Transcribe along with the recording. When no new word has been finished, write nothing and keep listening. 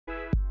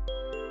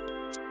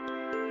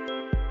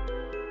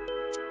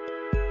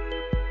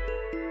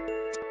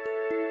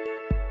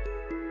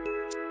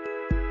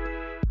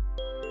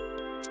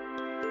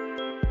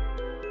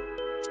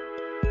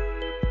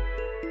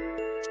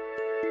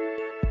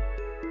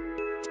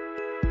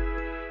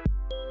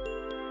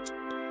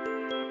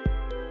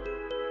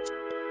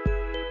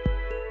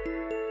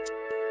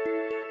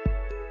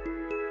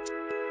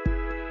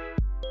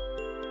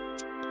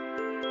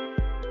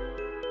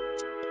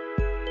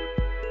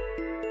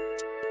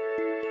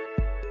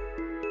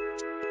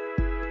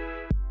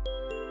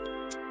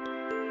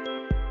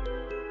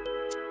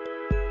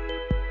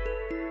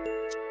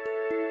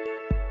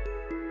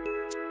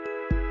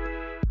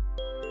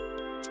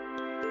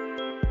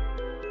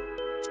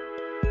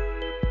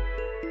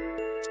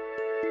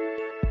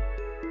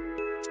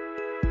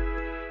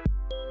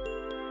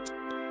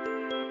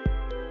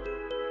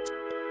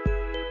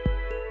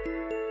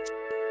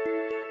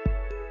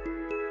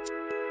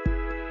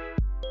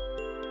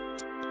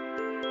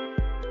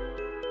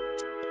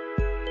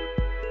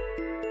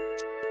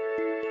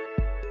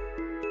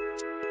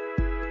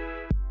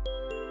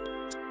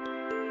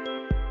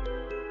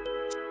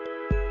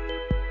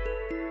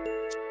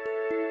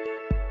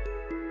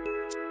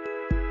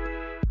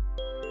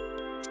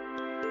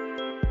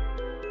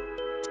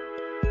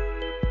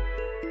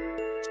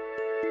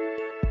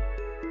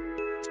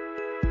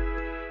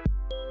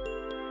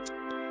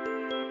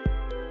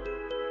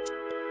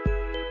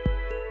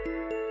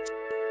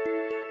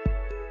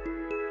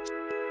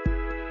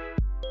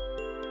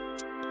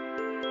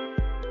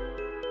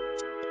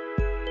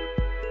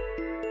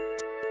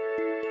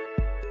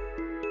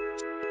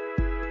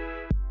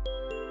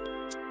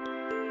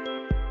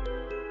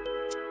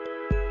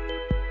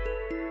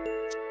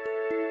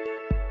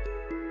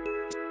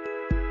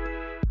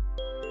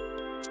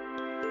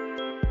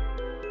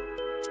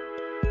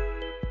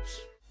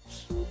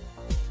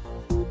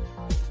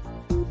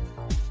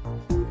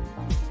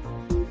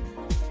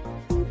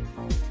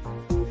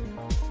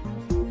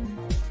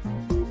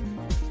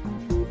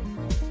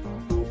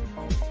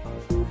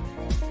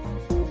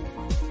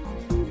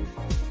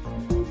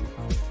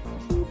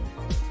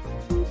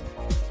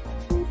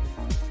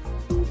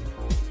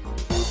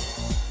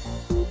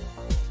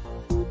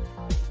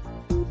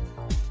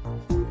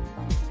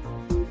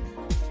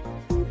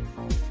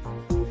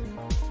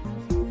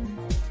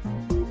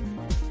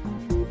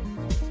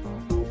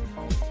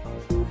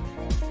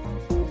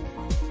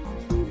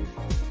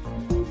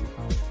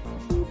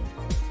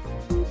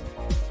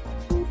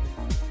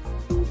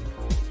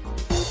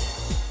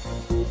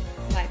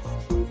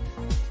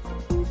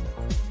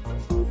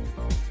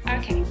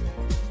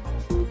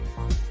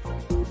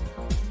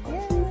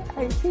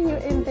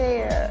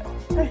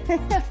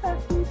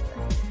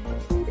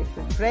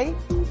Ray.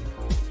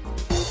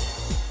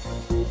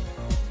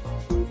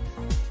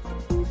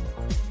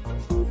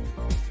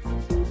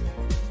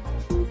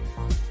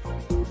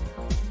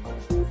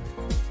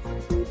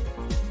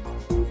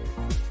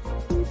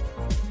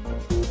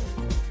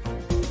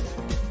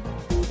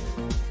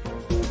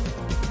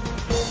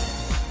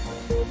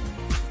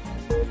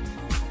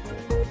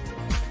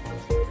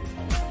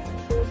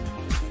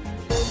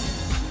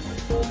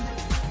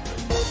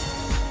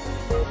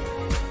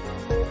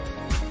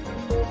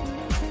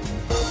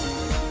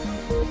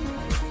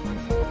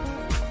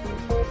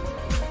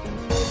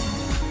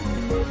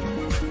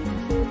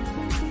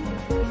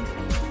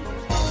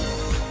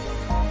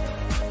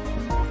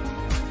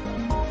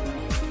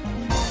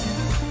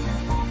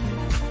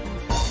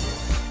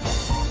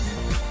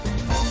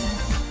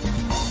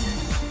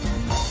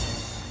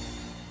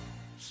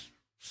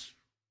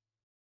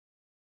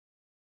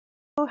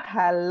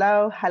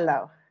 Hello,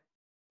 hello.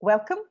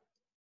 Welcome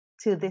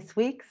to this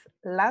week's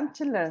Lunch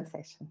and Learn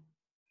session.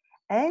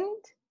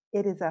 And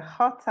it is a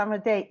hot summer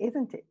day,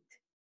 isn't it?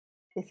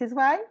 This is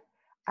why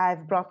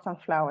I've brought some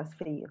flowers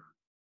for you,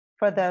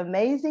 for the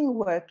amazing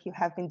work you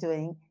have been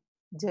doing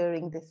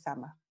during this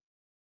summer,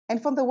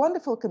 and for the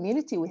wonderful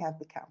community we have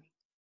become.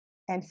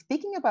 And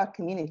speaking about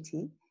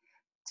community,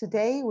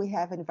 today we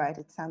have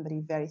invited somebody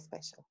very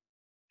special.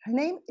 Her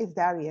name is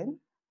Darienne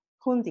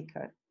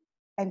Hunziker,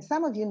 and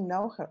some of you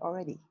know her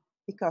already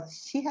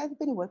because she has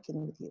been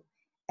working with you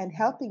and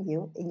helping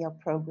you in your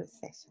progress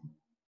session.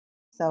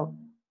 So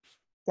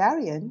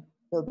Darienne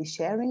will be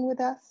sharing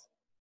with us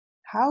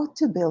how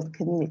to build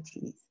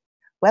communities.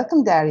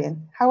 Welcome,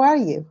 Darienne. How are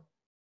you?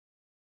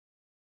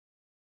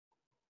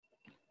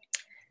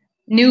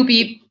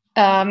 Newbie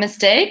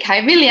mistake.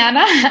 Hi,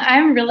 Miliana.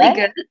 I'm really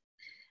good.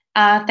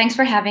 Thanks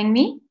for having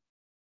me.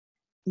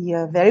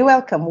 You're very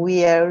welcome.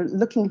 We are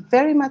looking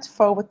very much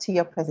forward to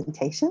your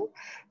presentation.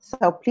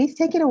 So please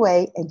take it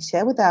away and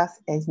share with us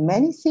as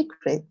many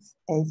secrets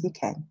as you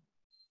can.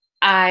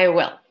 I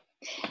will.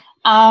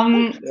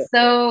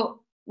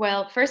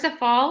 Well, first of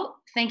all,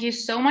 thank you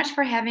so much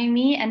for having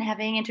me and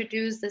having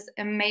introduced this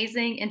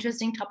amazing,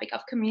 interesting topic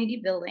of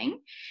community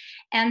building.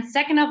 And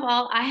second of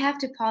all, I have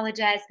to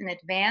apologize in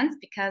advance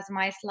because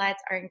my slides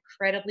are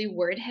incredibly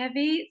word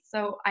heavy.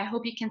 So I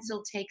hope you can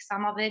still take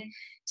some of it,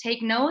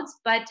 take notes,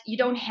 but you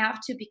don't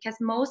have to because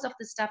most of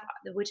the stuff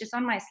which is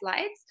on my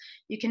slides,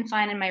 you can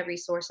find in my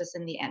resources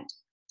in the end.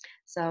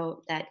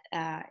 So that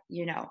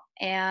you know.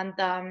 And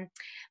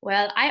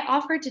well, I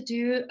offered to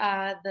do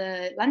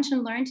the Lunch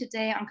and Learn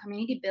today on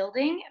community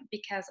building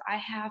because I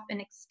have an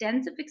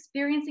extensive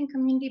experience in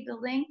community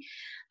building.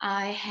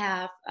 I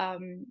have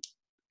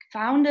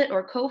founded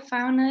or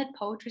co-founded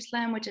Poetry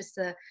Slam, which is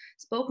the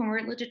spoken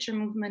word literature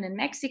movement in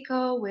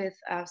Mexico with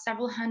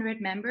several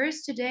hundred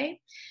members today.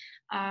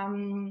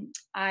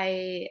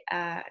 I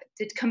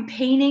did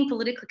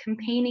political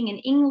campaigning in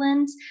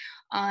England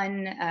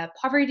on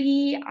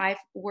poverty.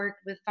 I've worked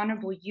with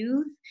vulnerable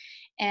youth.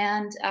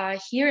 And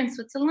here in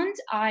Switzerland,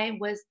 I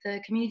was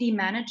the community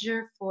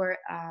manager for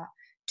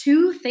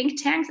two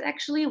think tanks,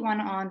 actually,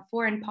 one on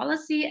foreign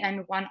policy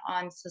and one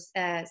on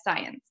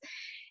science.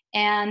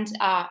 And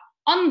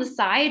on the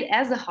side,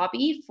 as a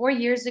hobby, 4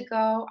 years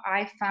ago,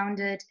 I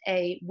founded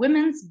a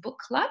women's book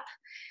club,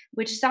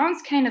 which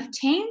sounds kind of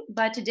tame,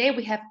 but today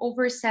we have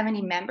over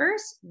 70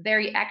 members,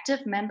 very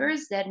active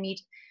members that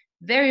meet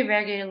very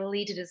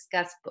regularly to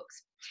discuss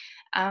books.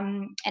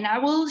 And I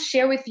will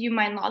share with you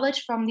my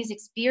knowledge from these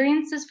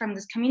experiences, from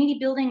this community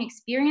building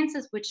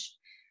experiences, which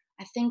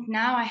I think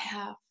now I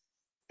have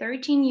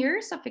 13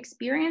 years of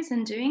experience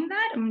in doing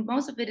that. I mean,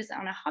 most of it is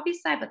on a hobby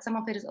side, but some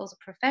of it is also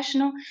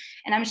professional.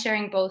 And I'm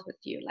sharing both with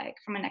you, like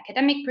from an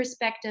academic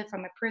perspective,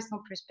 from a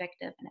personal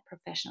perspective, and a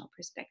professional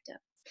perspective.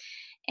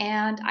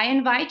 And I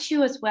invite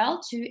you as well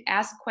to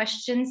ask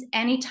questions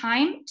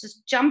anytime.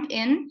 Just jump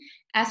in,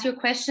 ask your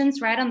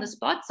questions right on the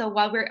spot. So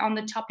while we're on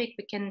the topic,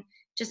 we can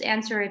just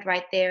answer it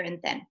right there and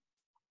then.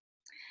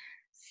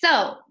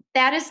 So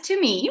that is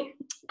to me.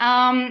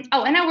 And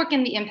I work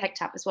in the Impact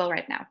Hub as well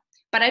right now.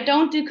 But I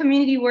don't do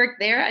community work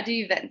there. I do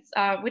events,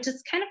 which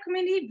is kind of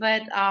community,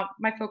 but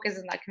my focus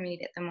is not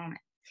community at the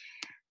moment.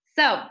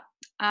 So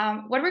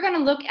what we're going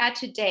to look at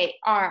today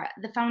are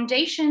the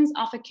foundations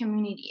of a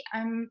community.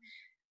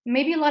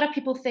 Maybe a lot of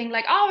people think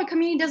like, oh, a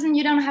community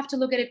you don't have to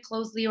look at it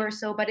closely or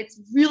so, but it's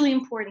really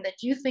important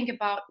that you think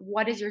about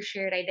what is your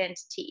shared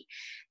identity.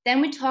 Then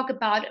we talk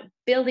about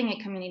building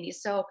a community.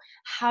 So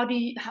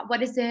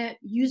what is the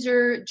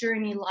user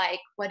journey like?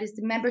 What is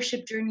the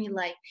membership journey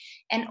like?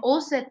 And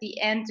also at the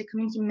end, the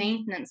community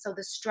maintenance. So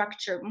the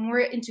structure, more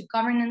into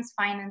governance,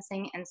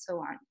 financing, and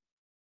so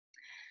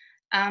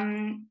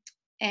on.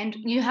 And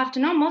you have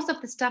to know most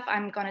of the stuff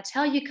I'm going to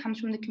tell you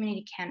comes from the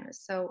community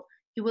canvas. So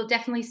you will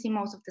definitely see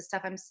most of the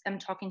stuff I'm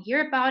talking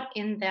here about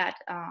in that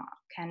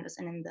canvas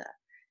and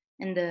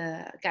in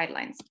the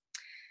guidelines.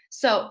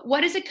 So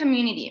what is a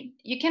community?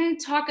 You can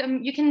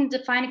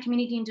define a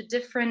community into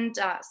different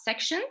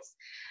sections,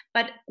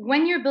 but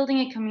when you're building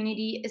a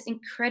community, it's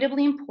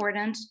incredibly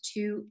important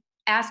to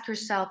ask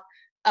yourself,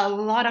 a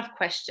lot of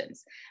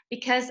questions,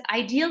 because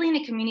ideally in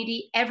a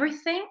community,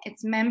 everything,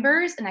 its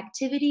members and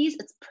activities,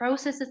 its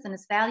processes and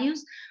its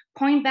values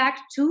point back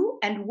to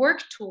and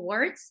work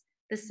towards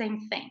the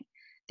same thing,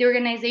 the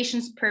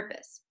organization's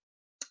purpose.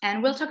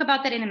 And we'll talk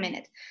about that in a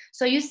minute.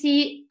 So you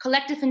see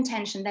collective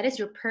intention, that is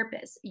your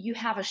purpose. You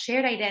have a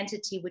shared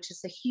identity, which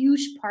is a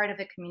huge part of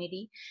a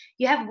community.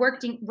 You have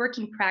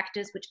working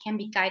practice, which can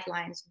be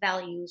guidelines,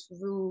 values,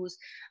 rules,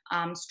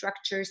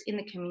 structures in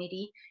the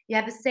community. You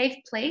have a safe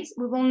place.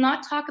 We will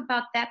not talk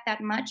about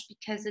that much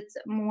because it's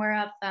more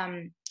of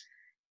an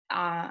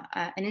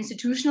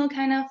institutional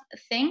kind of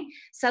thing.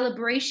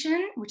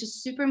 Celebration, which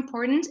is super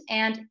important,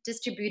 and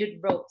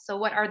distributed roles. So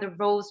what are the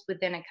roles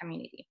within a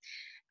community?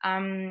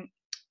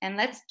 And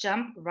let's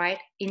jump right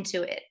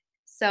into it.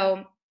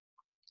 So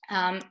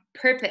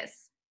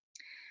purpose.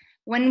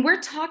 When we're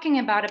talking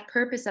about a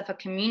purpose of a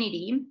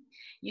community,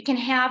 you can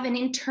have an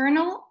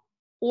internal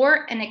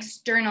or an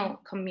external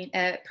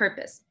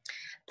purpose.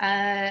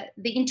 The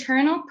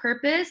internal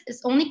purpose is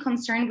only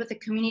concerned with the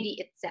community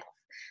itself,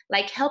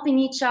 like helping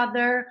each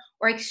other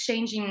or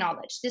exchanging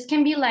knowledge. This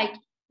can be like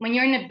when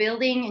you're in a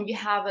building and you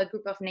have a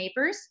group of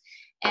neighbors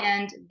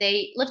and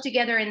they live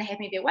together and they have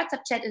maybe a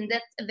WhatsApp chat, and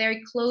that's a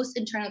very close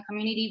internal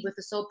community with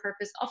the sole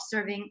purpose of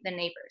serving the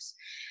neighbors.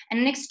 And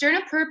an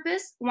external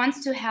purpose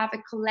wants to have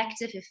a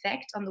collective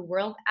effect on the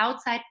world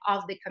outside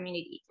of the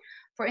community.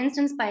 For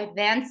instance, by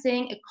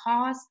advancing a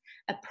cause,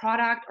 a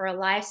product, or a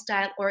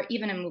lifestyle, or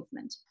even a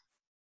movement.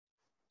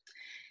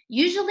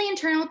 Usually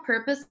internal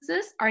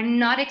purposes are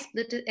not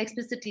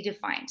explicitly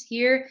defined.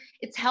 Here,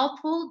 it's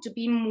helpful to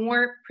be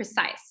more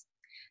precise.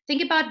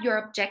 Think about your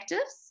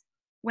objectives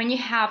when you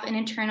have an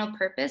internal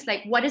purpose,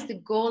 like what is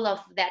the goal of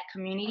that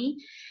community?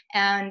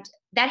 And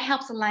that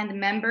helps align the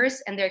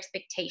members and their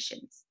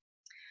expectations.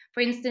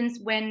 For instance,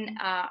 when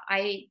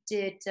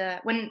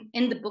when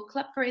in the book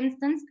club, for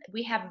instance,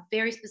 we have a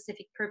very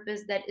specific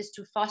purpose that is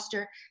to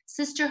foster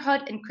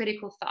sisterhood and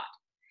critical thought.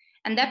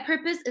 And that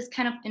purpose is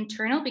kind of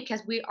internal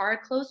because we are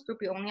a closed group.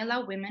 We only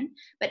allow women,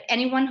 but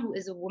anyone who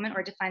is a woman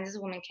or defines as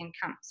a woman can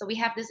come. So we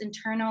have this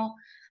internal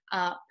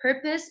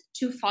purpose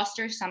to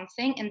foster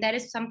something, and that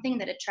is something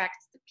that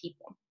attracts the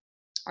people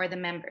or the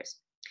members.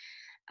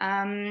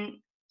 While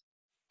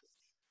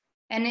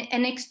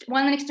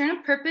an external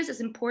purpose is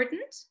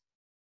important,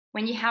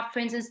 when you have, for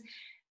instance,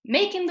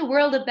 making the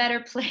world a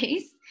better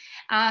place,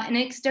 an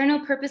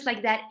external purpose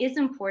like that is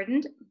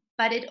important,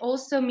 but it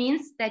also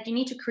means that you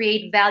need to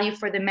create value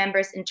for the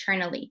members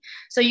internally.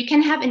 So you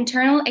can have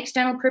internal,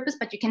 external purpose,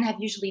 but you can have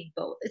usually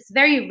both. It's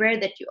very rare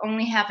that you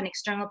only have an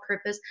external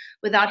purpose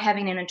without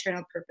having an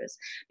internal purpose,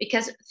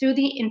 because through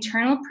the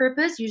internal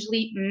purpose,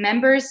 usually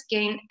members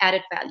gain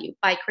added value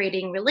by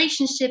creating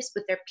relationships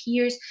with their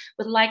peers,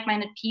 with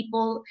like-minded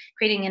people,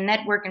 creating a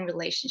network and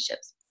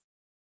relationships.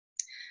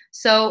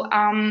 So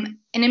an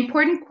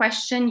important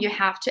question you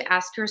have to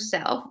ask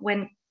yourself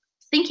when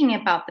thinking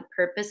about the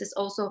purpose is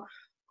also,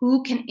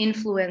 who can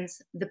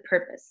influence the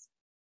purpose?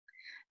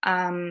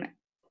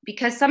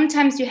 Because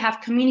sometimes you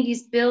have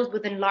communities built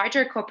within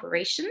larger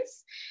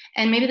corporations,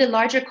 and maybe the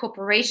larger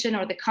corporation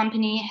or the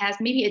company has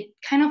maybe a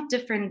kind of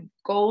different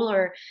goal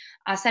or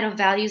a set of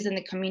values in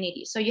the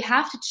community. So you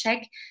have to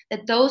check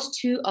that those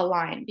two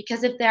align,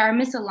 because if they are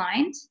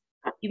misaligned,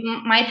 you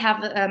might have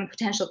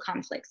potential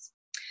conflicts.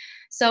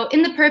 So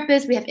in the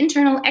purpose, we have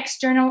internal,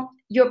 external.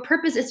 Your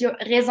purpose is your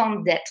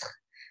raison d'être.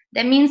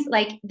 That means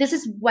like this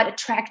is what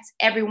attracts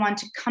everyone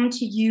to come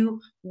to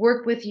you,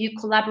 work with you,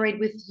 collaborate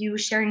with you,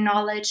 share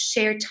knowledge,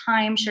 share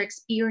time, share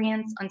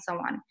experience, and so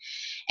on.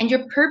 And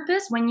your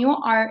purpose, when you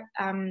are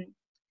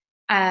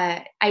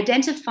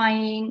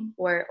identifying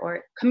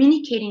or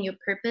communicating your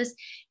purpose,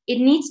 it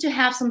needs to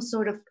have some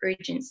sort of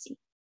urgency.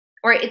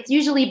 Or it's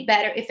usually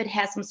better if it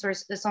has some sort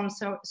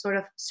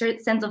of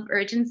sense of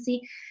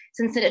urgency,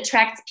 since it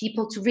attracts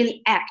people to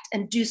really act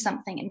and do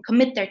something and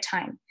commit their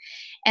time.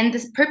 And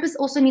this purpose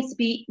also needs to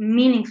be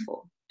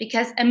meaningful,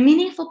 because a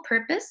meaningful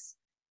purpose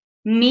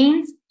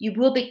means you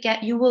will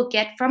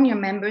get from your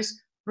members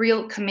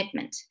real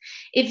commitment.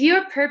 If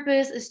your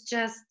purpose is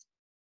just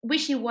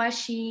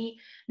wishy-washy,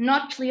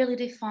 not clearly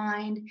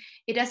defined,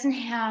 it doesn't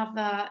have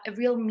a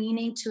real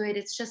meaning to it,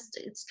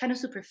 it's kind of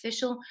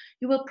superficial,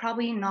 you will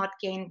probably not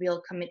gain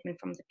real commitment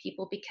from the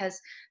people, because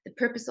the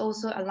purpose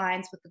also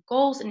aligns with the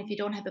goals, and if you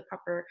don't have a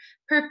proper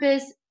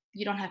purpose,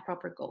 you don't have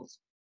proper goals.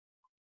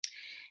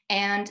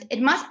 And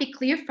it must be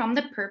clear from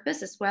the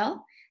purpose as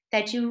well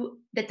that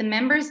the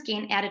members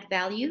gain added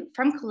value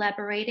from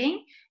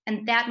collaborating,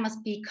 and that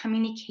must be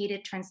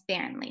communicated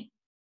transparently.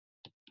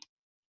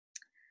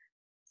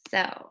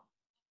 So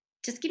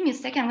just give me a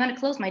second. I'm going to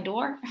close my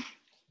door.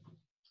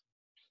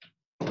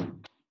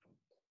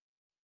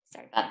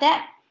 Sorry about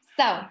that.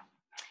 So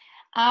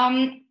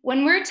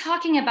when we're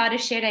talking about a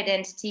shared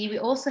identity, we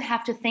also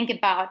have to think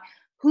about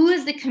who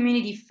is the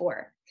community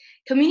for.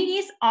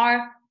 Communities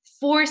are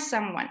for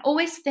someone.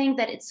 Always think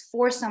that it's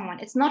for someone.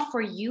 It's not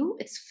for you,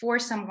 it's for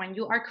someone.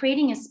 You are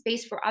creating a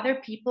space for other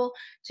people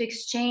to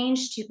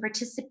exchange, to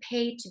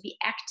participate, to be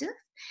active.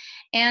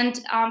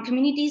 And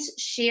communities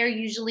share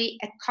usually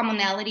a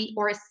commonality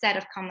or a set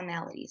of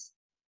commonalities.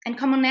 And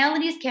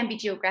commonalities can be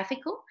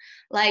geographical,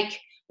 like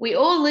we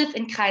all live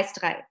in Kreis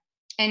 3,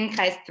 in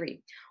Kreis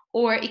 3.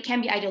 Or it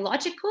can be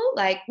ideological,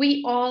 like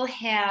we all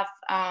have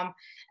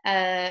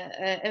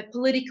a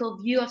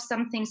political view of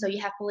something. So you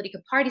have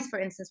political parties, for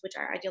instance, which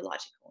are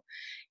ideological.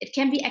 It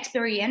can be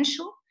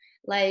experiential,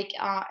 like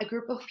a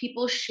group of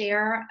people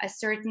share a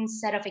certain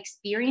set of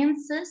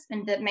experiences,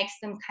 and that makes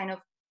them kind of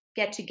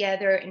get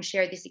together and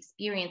share these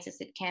experiences.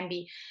 It can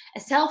be a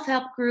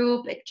self-help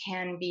group. It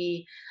can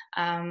be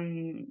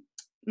young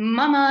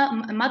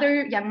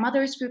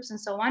mothers groups, and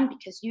so on,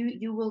 because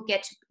you will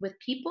get with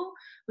people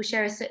who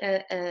share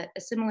a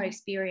similar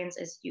experience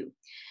as you.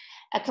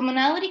 A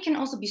commonality can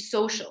also be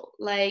social,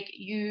 like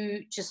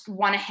you just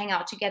want to hang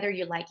out together,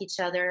 you like each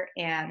other,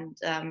 and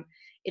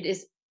it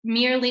is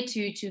merely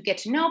to get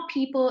to know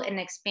people and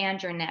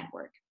expand your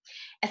network.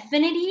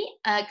 Affinity,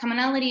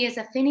 commonality is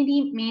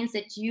affinity means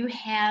that you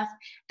have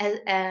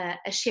a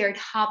shared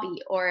hobby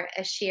or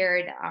a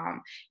shared,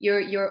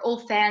 you're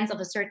all fans of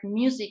a certain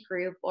music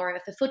group or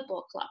of a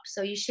football club.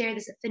 So you share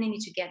this affinity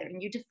together,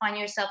 and you define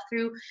yourself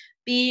through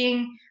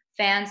being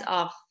fans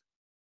of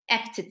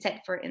FCZ,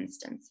 for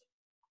instance.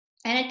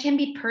 And it can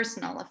be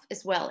personal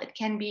as well. It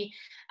can be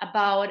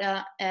about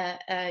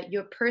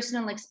your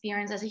personal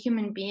experience as a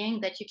human being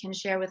that you can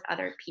share with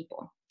other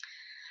people.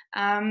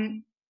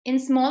 In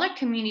smaller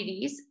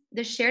communities,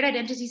 the shared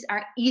identities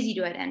are easy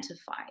to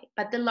identify,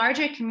 but the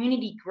larger a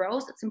community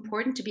grows, it's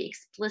important to be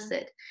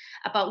explicit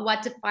about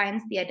what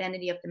defines the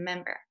identity of the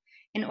member.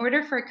 In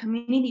order for a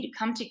community to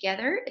come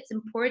together, it's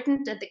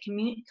important that the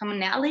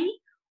commonality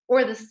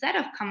or the set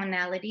of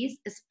commonalities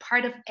is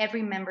part of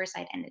every member's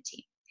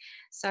identity.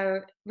 So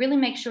really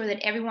make sure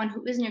that everyone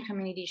who is in your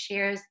community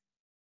shares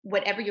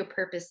whatever your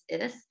purpose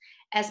is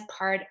as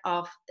part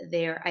of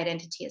their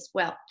identity as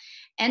well.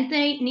 And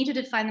they need to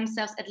define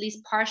themselves at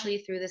least partially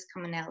through this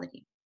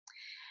commonality.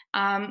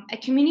 A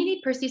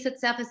community perceives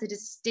itself as a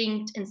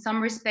distinct in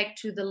some respect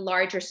to the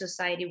larger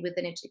society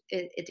within it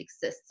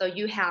exists. So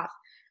you have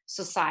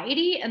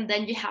society, and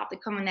then you have the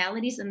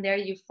commonalities, and there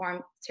you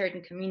form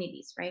certain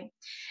communities, right?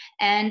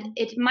 And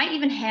it might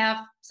even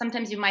have,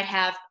 sometimes you might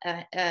have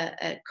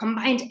a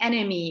combined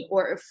enemy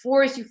or a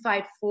force you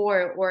fight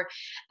for, or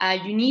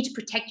you need to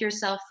protect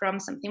yourself from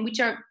something, which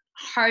are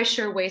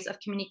harsher ways of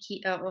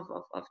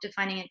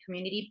defining a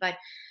community, but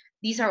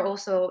these are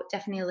also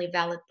definitely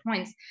valid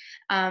points.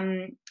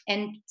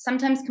 And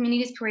sometimes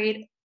communities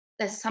create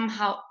a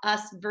somehow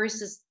us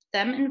versus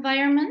them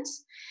environment,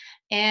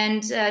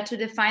 and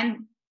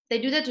they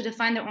do that to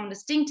define their own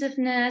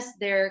distinctiveness.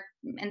 Their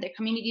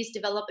communities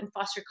develop and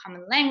foster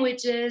common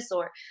languages,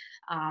 or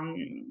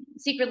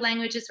secret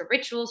languages, or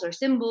rituals, or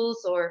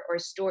symbols, or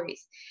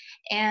stories.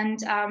 And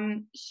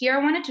here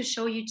I wanted to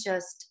show you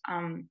just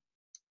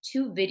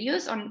 2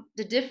 videos on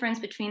the difference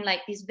between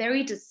like these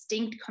very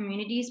distinct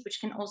communities, which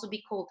can also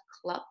be called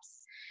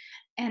clubs.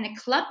 And a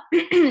club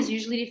is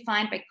usually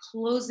defined by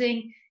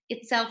closing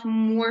itself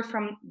more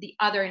from the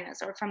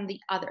otherness or from the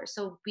other.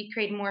 So we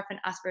create more of an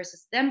us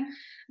versus them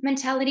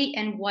mentality,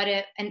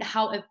 and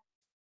how a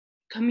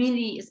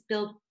community is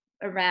built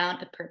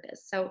around a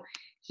purpose. So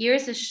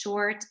here's a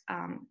short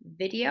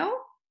video,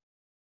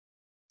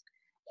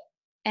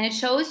 and it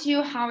shows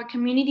you how a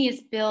community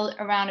is built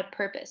around a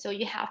purpose. So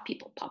you have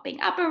people popping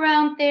up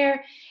around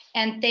there,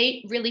 and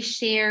they really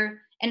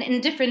share, and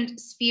in different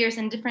spheres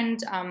and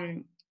different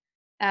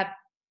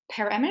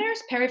parameters,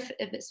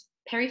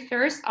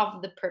 peripheries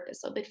of the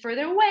purpose. So a bit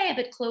further away, a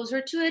bit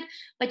closer to it,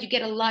 but you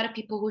get a lot of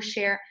people who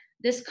share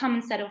this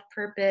common set of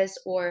purpose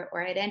or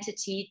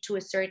identity to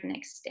a certain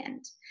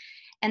extent.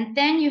 And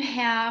then you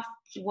have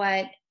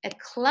what a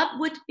club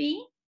would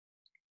be.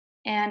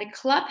 And a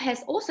club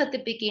has also at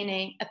the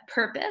beginning a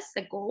purpose,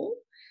 a goal,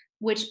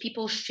 which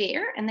people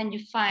share. And then you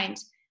find,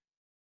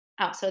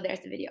 so there's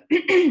the video.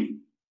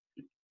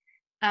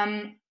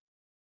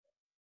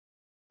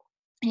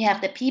 You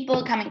have the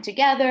people coming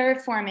together,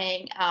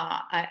 forming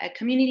a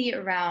community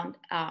around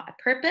a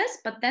purpose,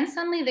 but then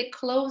suddenly they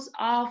close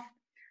off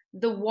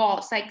the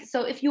walls. Like,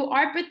 so if you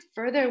are a bit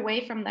further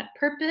away from that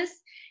purpose,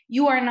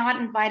 you are not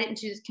invited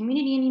into this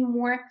community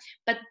anymore.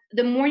 But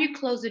the more you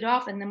close it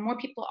off and the more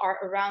people are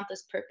around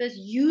this purpose,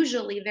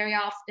 usually very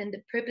often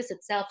the purpose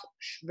itself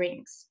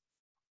shrinks.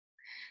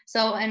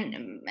 So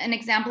an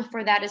example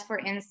for that is, for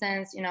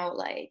instance,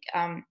 like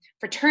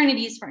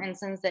fraternities, for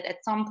instance, that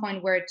at some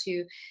point were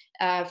to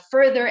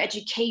further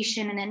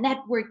education and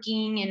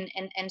networking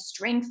and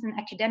strengthen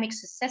academic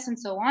success and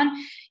so on.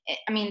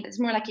 I mean, it's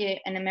more like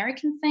an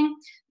American thing.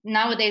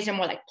 Nowadays, they're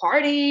more like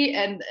party,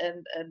 and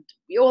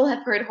we all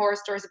have heard horror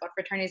stories about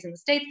fraternities in the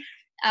States.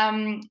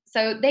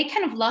 So they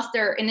kind of lost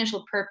their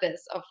initial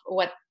purpose of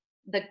what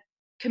the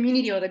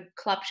community or the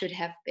club should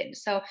have been.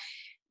 So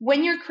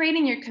when you're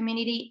creating your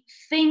community,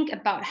 think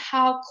about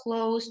how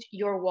closed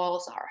your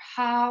walls are.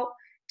 How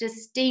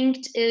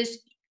distinct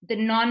is the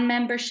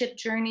non-membership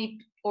journey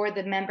or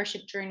the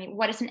membership journey.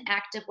 What is an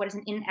active, what is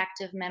an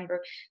inactive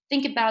member?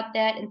 Think about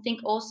that, and think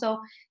also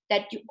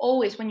that you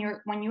always, when you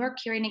are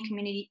creating a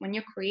community, when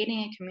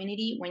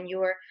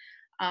you're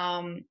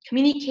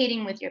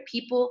communicating with your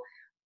people,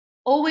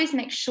 always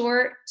make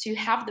sure to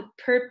have the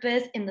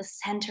purpose in the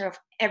center of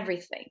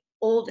everything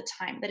all the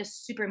time. That is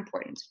super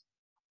important.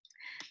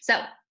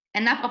 So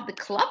enough of the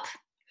club.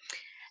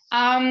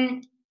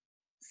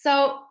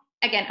 So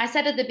again, I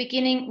said at the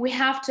beginning, we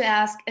have to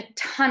ask a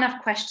ton of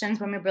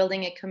questions when we're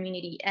building a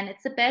community. And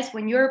it's the best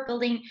when you're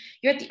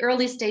at the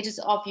early stages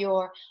of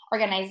your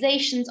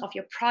organizations, of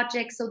your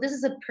projects. So this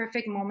is a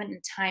perfect moment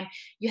in time.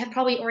 You have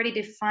probably already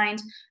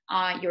defined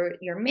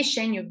your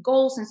mission, your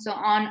goals, and so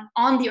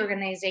on the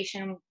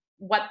organization,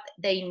 what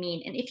they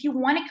mean. And if you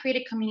want to create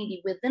a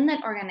community within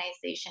that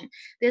organization,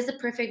 this is a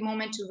perfect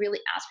moment to really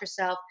ask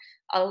yourself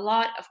a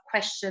lot of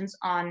questions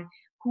on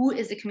who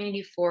is the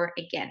community for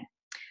again.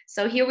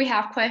 So here we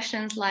have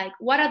questions like,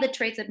 what are the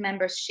traits that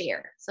members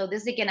share? So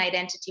this is again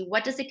identity.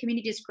 What does the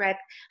community describe?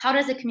 How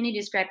does the community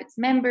describe its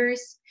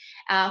members?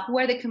 Who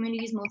are the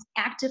community's most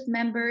active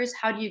members?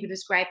 How do you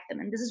describe them?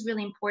 And this is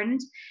really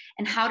important.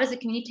 And how does the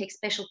community take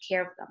special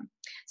care of them?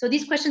 So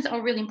these questions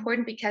are really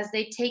important because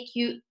they take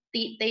you,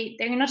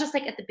 they're not just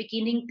like at the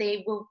beginning,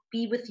 they will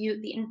be with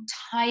you the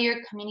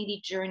entire community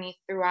journey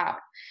throughout.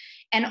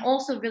 And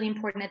also really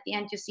important at the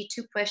end, you see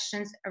 2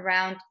 questions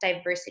around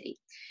diversity.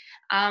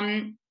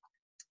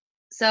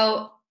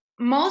 So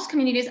most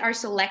communities are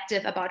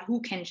selective about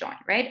who can join,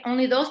 right?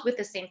 Only those with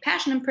the same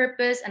passion and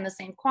purpose and the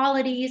same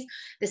qualities,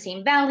 the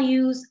same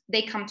values,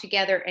 they come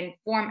together and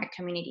form a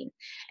community.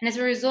 And as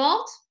a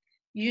result,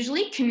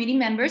 usually community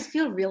members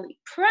feel really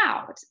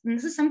proud. And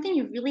this is something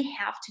you really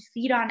have to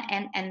feed on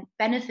and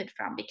benefit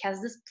from,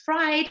 because this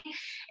pride,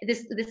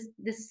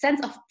 this sense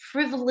of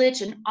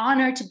privilege and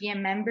honor to be a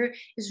member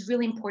is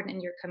really important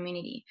in your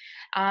community.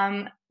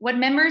 What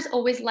members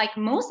always like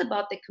most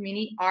about the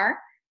community are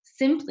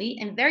simply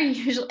and very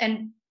usual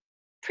and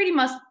pretty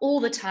much all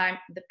the time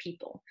the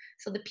people.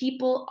 So the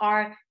people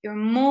are your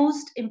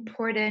most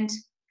important,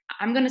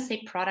 I'm going to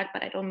say product,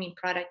 but I don't mean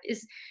product,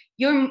 is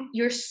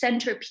your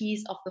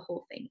centerpiece of the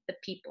whole thing, the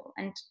people.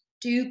 And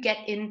do get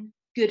in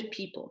good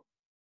people.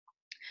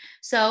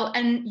 So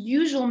an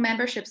usual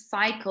membership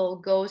cycle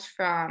goes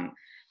from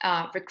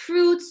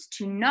recruits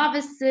to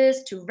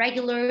novices to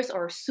regulars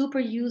or super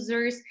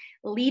users,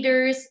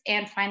 leaders,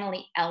 and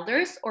finally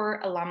elders or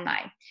alumni.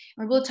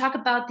 And we'll talk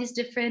about these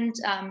different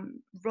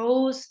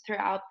roles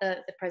throughout the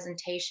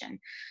presentation.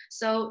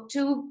 So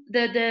to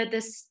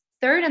this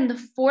third and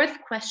the fourth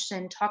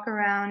question talk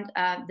around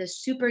the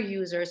super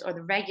users or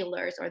the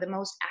regulars or the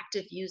most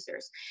active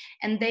users.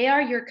 And they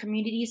are your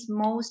community's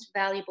most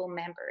valuable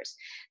members.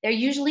 They're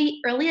usually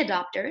early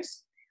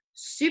adopters,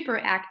 super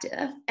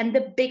active, and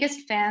the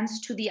biggest fans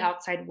to the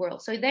outside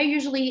world. So they're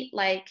usually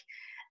like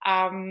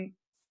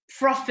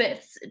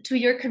prophets to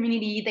your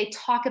community. They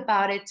talk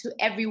about it to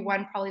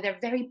everyone. Probably they're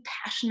very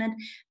passionate,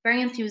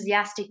 very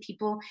enthusiastic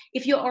people.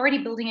 If you're already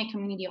building a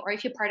community or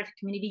if you're part of a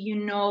community,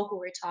 you know who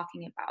we're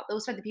talking about.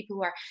 Those are the people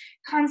who are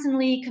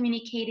constantly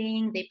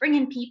communicating. They bring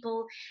in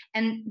people,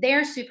 and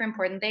they're super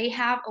important. They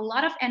have a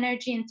lot of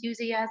energy,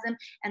 enthusiasm,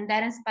 and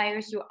that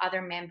inspires your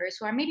other members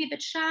who are maybe a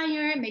bit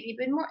shyer, maybe a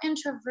bit more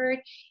introvert,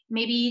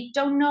 maybe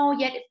don't know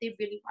yet if they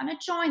really want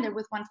to join. They're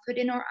with one foot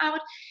in or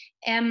out.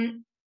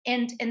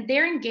 And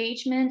their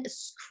engagement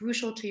is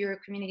crucial to your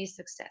community's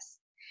success.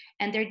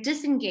 And their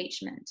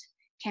disengagement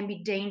can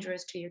be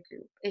dangerous to your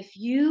group. If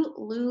you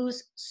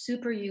lose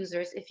super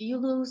users, if you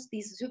lose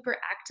these super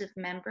active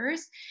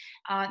members,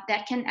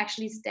 that can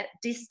actually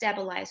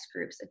destabilize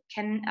groups. It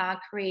can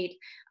create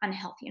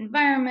unhealthy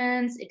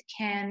environments. It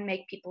can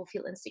make people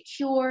feel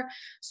insecure.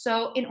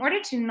 So in order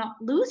to not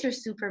lose your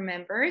super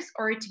members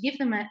or to give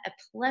them a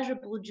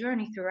pleasurable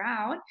journey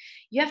throughout,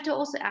 you have to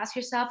also ask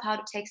yourself how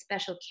to take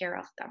special care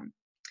of them.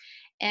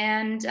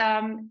 And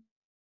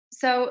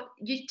so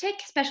you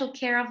take special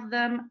care of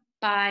them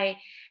by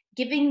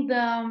giving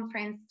them, for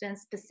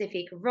instance,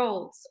 specific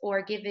roles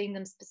or giving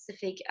them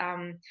specific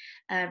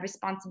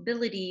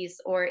responsibilities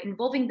or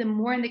involving them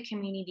more in the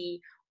community,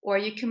 or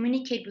you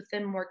communicate with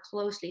them more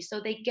closely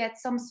so they get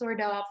some sort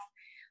of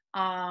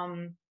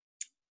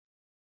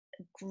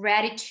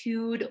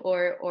gratitude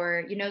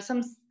or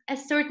a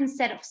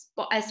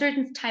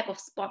certain type of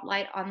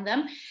spotlight on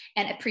them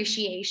and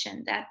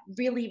appreciation. That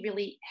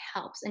really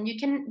helps. And you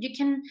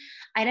can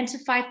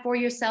identify for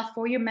yourself,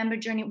 for your member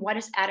journey, what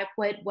is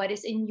adequate, what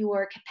is in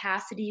your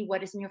capacity,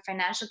 what is in your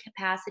financial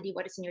capacity,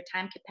 what is in your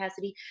time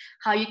capacity,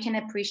 how you can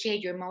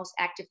appreciate your most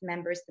active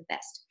members the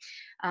best.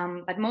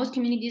 But most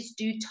communities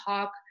do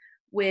talk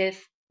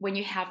with, when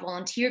you have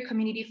volunteer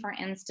community, for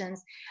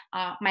instance,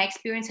 my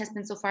experience has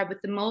been so far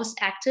with the most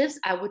actives,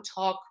 I would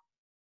talk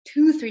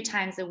 2-3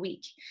 times a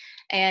week,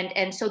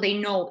 and so they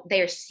know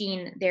they're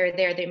seen, they're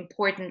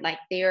important, like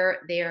their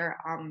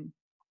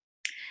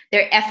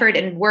effort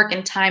and work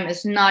and time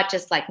is not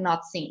just like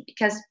not seen,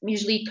 because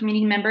usually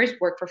community members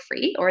work for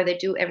free or they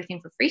do everything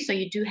for free, so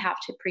you do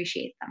have to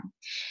appreciate them.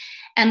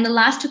 And the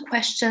last 2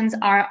 questions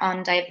are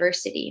on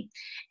diversity.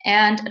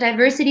 And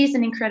diversity is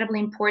an incredibly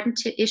important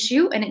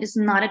issue, and it is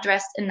not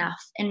addressed enough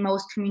in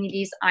most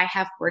communities I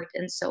have worked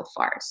in so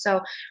far.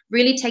 So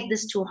really take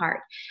this to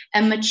heart.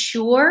 A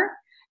mature,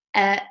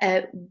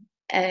 an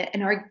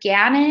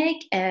organic,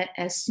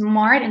 a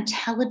smart,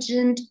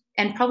 intelligent,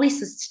 and probably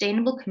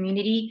sustainable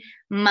community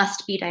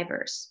must be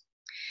diverse.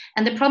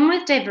 And the problem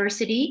with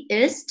diversity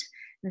is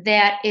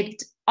that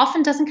it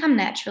often doesn't come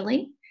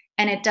naturally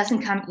and it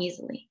doesn't come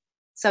easily.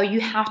 So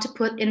you have to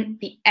put in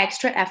the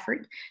extra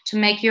effort to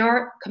make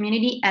your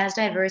community as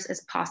diverse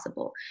as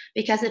possible.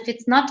 Because if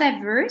it's not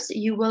diverse,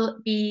 you will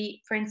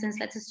be, for instance,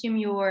 let's assume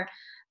you're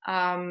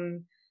a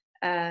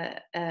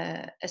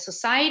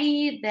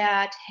society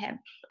that I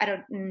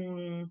don't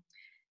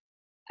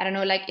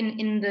know, like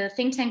in the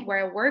think tank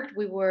where I worked,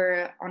 we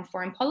were on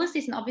foreign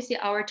policies, and obviously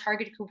our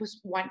target group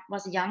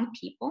was young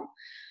people.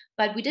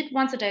 But we did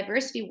once a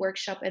diversity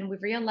workshop, and we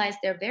realized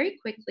there very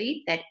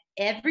quickly that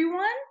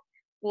everyone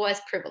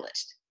was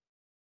privileged.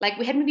 Like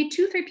we had maybe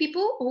 2-3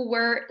 people who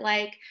were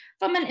like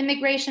from an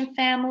immigration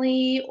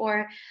family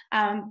or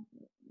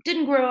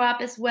didn't grow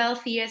up as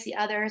wealthy as the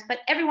others,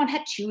 but everyone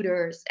had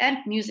tutors and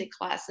music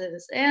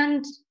classes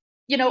and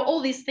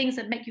all these things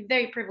that make you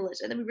very privileged.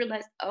 And then we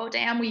realized, oh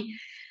damn, we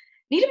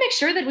need to make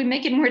sure that we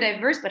make it more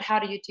diverse. But how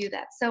do you do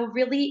that? So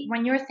really,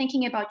 when you're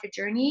thinking about your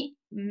journey,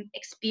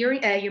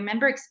 your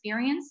member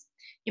experience,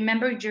 your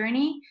member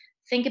journey,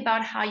 think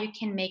about how you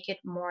can make it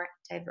more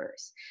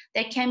diverse.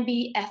 That can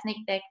be ethnic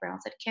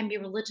backgrounds, that can be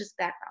religious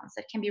backgrounds,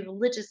 that can be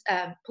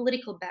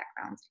political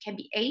backgrounds, it can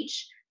be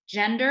age,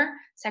 gender,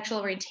 sexual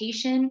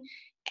orientation.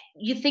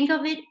 You think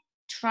of it,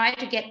 try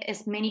to get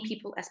as many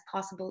people as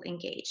possible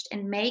engaged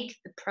and make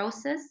the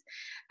process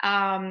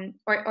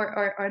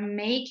or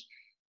make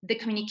the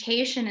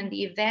communication and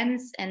the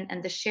events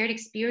and the shared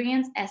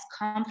experience as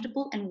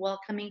comfortable and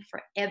welcoming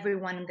for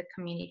everyone in the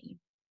community.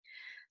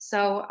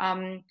 So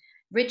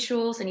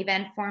rituals and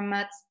event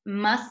formats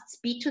must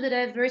speak to the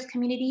diverse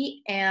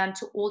community and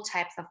to all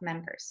types of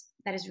members.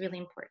 That is really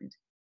important.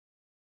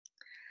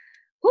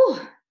 Whew.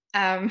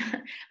 I'm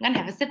gonna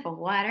have a sip of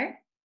water.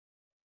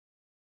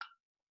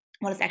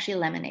 Well, it's actually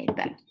lemonade,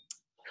 but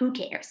who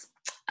cares?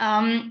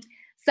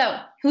 So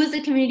who's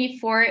the community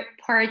for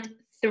part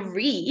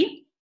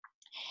 3?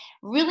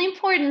 Really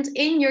important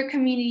in your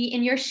community,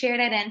 in your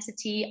shared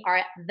identity,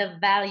 are the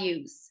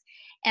values.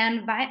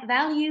 And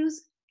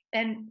values,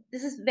 and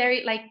this is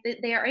very like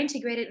they are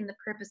integrated in the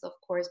purpose, of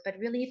course, but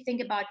really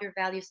think about your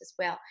values as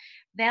well.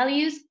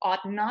 Values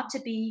ought not to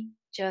be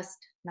just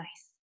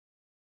nice.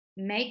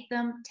 Make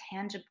them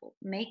tangible,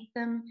 make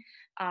them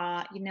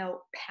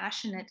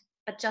passionate,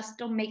 but just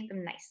don't make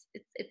them nice.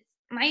 It's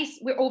nice,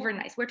 we're over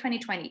nice, we're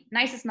 2020,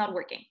 nice is not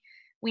working.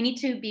 We need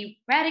to be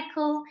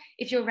radical.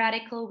 If you're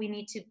radical, we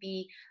need to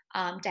be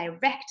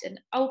direct and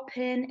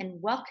open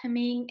and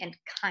welcoming and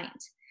kind.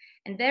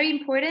 And very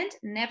important,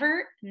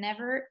 never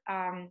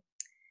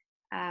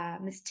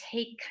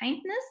mistake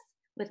kindness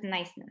with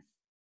niceness.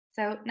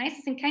 So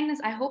niceness and kindness,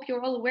 I hope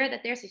you're all aware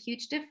that there's a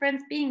huge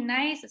difference. Being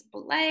nice is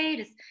polite,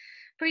 is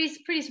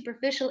pretty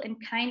superficial, and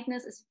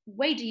kindness is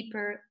way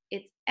deeper.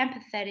 It's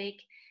empathetic,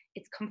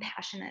 it's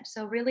compassionate.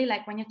 So really,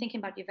 like when you're thinking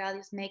about your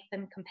values, make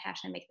them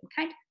compassionate, make them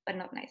kind, but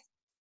not nice.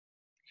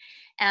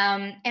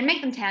 And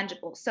make them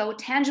tangible. So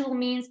tangible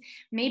means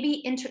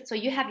maybe so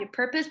you have your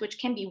purpose, which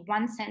can be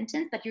one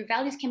sentence, but your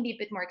values can be a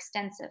bit more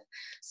extensive.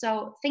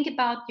 So think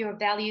about your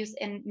values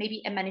in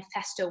maybe a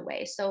manifesto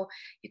way. So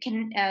you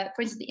can,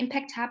 for instance, the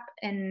Impact Hub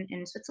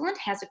in Switzerland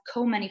has a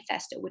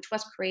co-manifesto, which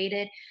was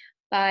created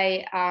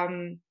by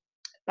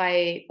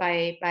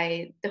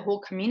the whole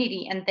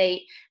community, and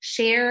they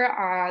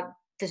share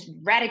this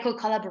radical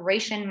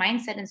collaboration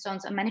mindset and so on.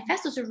 So a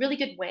manifesto is a really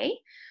good way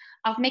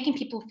of making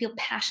people feel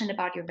passionate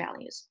about your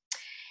values.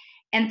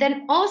 And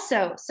then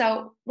also,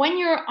 so when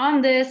you're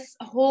on this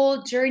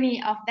whole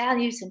journey of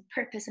values and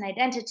purpose and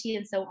identity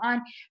and so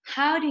on,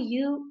 how do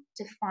you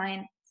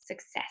define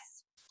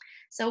success?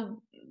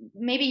 So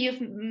maybe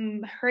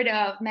you've heard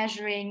of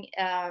measuring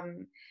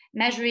and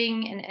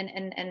measuring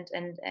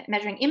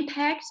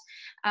impact.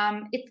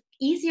 It's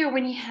easier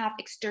when you have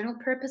external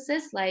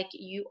purposes, like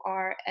you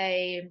are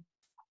a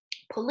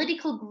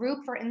political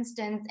group, for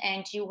instance,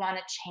 and you want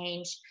to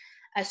change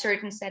a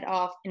certain set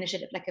of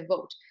initiative, like a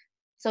vote.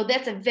 So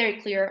that's a very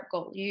clear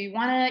goal. You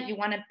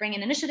wanna bring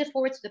an initiative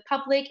forward to the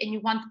public, and you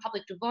want the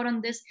public to vote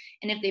on this.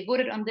 And if they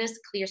voted on this,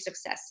 clear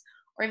success.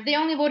 Or if they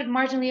only voted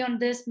marginally on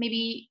this,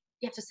 maybe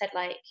you have to set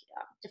like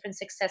different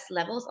success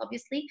levels,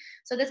 obviously.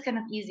 So that's kind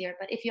of easier.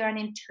 But if you're an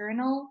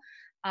internal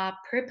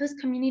purpose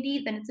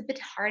community, then it's a bit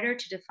harder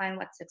to define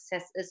what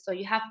success is. So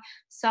you have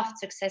soft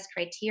success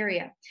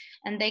criteria,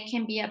 and they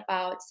can be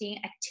about seeing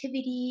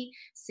activity,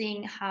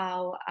 seeing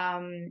how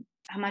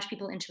much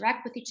people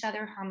interact with each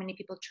other, how many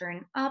people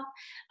turn up,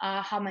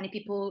 how many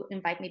people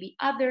invite maybe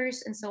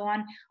others, and so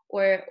on,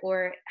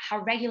 or how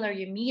regular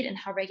you meet and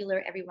how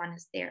regular everyone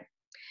is there.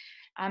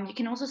 You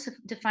can also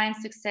define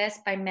success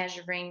by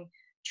measuring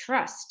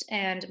trust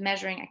and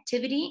measuring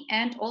activity.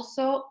 And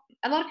also,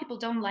 a lot of people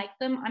don't like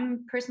them.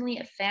 I'm personally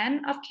a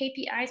fan of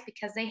KPIs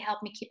because they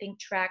help me keeping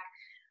track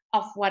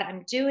of what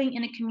I'm doing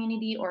in a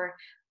community, or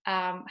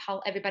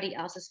how everybody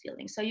else is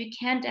feeling. So you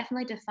can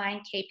definitely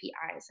define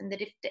KPIs, and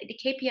the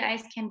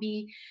KPIs can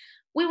be,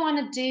 we want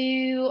to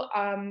do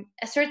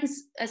a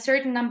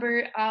certain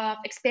number of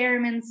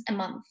experiments a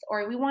month,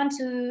 or we want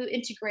to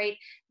integrate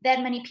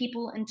that many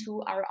people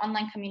into our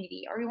online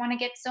community, or we want to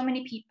get so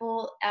many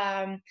people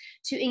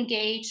to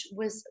engage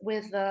with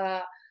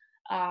a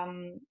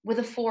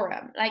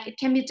forum. Like, it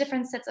can be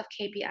different sets of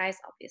KPIs,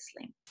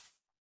 obviously.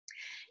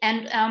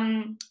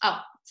 And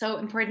so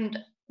important.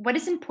 What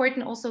is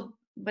important also,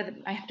 but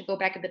I have to go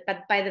back a bit,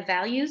 but by the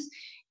values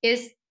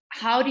is,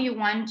 how do you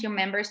want your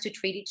members to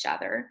treat each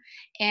other,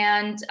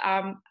 and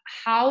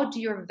how do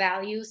your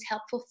values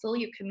help fulfill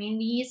your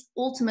community's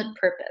ultimate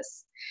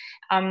purpose?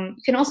 You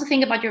can also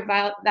think about your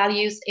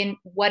values in,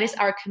 what is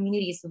our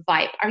community's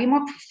vibe? Are we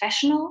more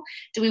professional?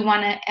 Do we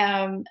want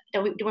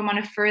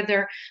to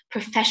further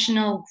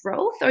professional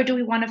growth, or do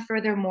we want to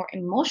further more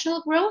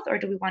emotional growth, or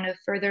do we want to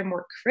further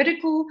more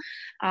critical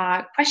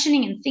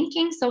questioning and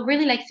thinking? So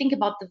really, like, think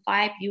about the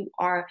vibe you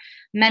are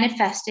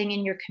manifesting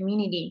in your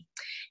community.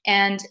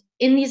 And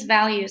in these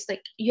values,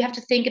 like, you have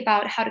to think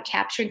about how to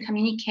capture and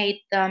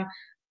communicate them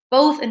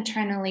both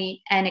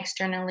internally and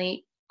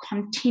externally,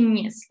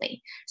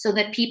 continuously, so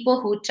that people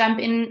who jump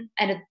in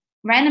at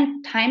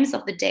random times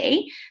of the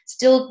day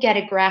still get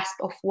a grasp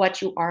of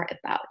what you are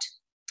about.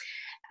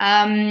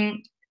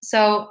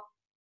 So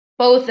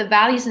both the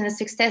values and the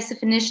success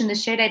definition, the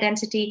shared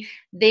identity,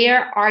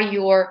 there are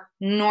your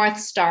North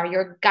Star,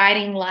 your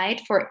guiding light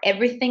for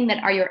everything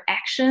that are your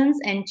actions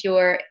and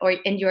your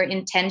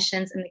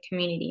intentions in the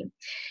community.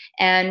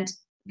 And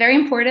very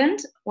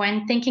important,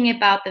 when thinking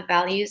about the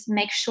values,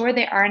 make sure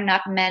they are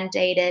not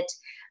mandated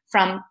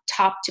from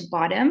top to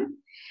bottom.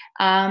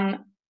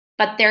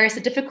 But there is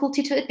a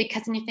difficulty to it,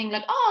 because then you think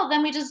like, oh,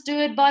 then we just do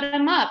it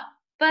bottom up.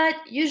 But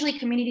usually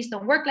communities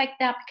don't work like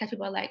that, because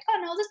people are like,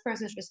 oh no, this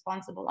person is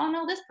responsible. Oh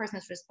no, this person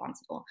is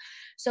responsible.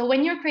 So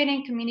when you're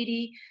creating a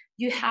community,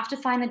 you have to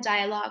find a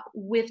dialogue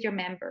with your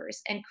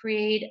members and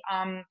create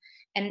and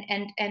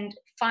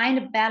find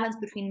a balance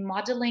between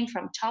modeling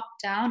from top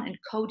down and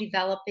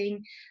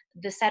co-developing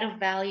the set of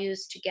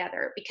values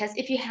together. Because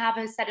if you have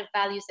a set of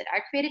values that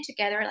are created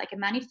together, like a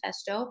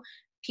manifesto,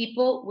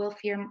 people will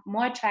feel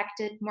more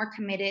attracted, more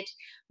committed,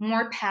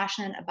 more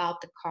passionate about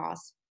the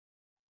cause.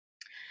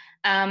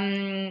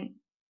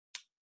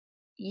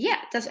 Yeah,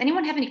 does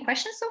anyone have any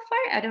questions so far?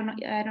 I don't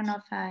know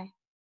if I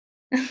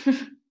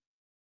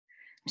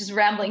just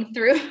rambling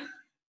through.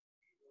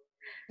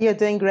 You're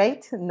doing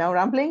great. No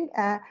rambling.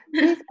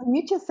 Please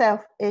unmute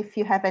yourself if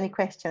you have any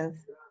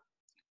questions.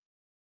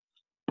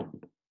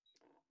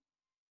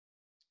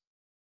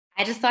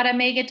 I just thought I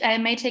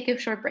may take a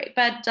short break,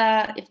 but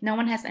if no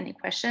one has any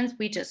questions,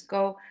 we just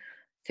go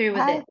through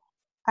with it.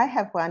 I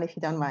have one, if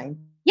you don't mind.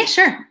 Yeah,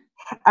 sure.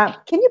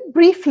 Can you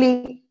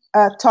briefly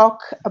talk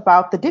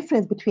about the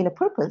difference between a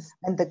purpose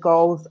and the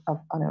goals of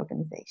an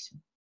organization?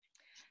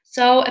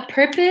 So a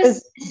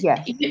purpose,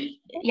 yes.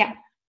 Yeah,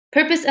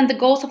 purpose and the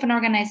goals of an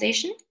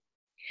organization.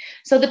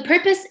 So the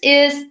purpose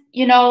is,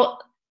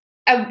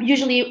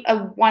 usually a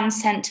one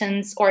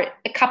sentence or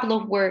a couple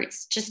of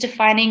words, just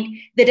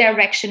defining the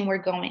direction we're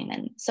going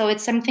in. So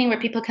it's something where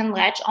people can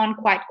latch on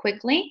quite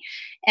quickly.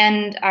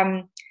 And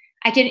I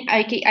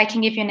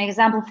can give you an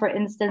example. For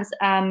instance,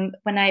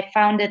 when I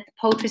founded the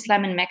Poetry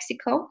Slam in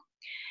Mexico,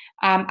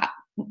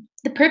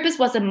 the purpose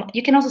was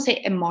you can also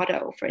say a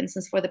motto, for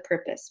instance, for the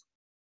purpose.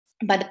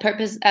 But the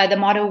purpose, the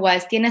motto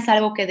was, "Tienes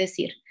algo que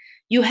decir."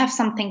 You have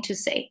something to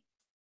say.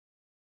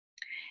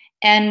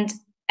 And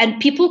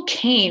people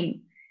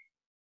came.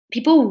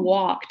 People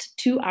walked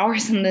 2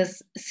 hours in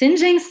this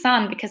singeing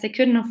sun because they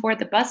couldn't afford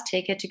the bus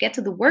ticket to get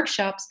to the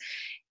workshops,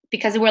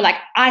 because they were like,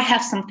 I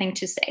have something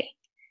to say.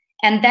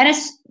 And that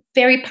is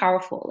very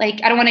powerful.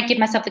 Like, I don't want to give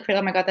myself the credit,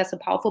 oh my God, that's so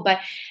powerful, but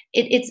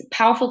it's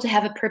powerful to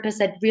have a purpose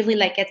that really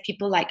like gets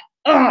people like,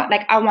 oh,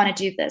 like I want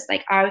to do this.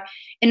 Like,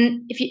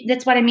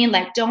 that's what I mean.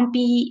 Like, don't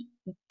be,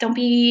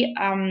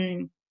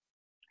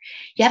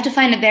 you have to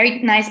find a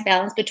very nice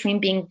balance between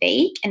being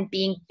vague and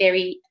being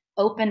very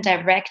open,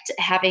 direct,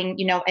 having,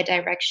 a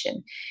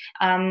direction.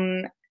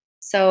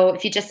 So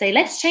if you just say,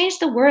 let's change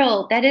the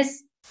world,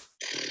 there's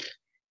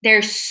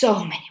so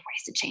many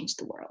ways to change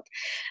the world.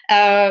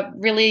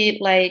 Really,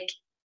 like,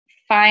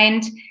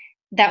 find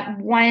that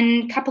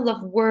one couple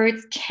of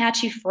words,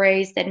 catchy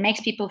phrase that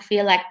makes people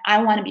feel like,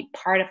 I want to be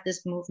part of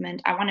this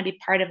movement. I want to be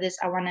part of this.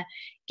 I want to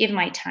give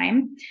my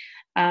time.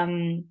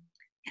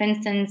 For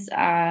instance,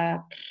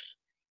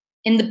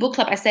 in the book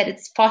club, I said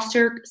it's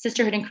foster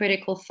sisterhood and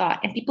critical thought.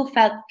 And people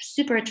felt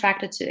super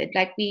attracted to it.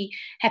 Like, we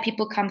had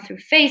people come through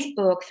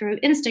Facebook,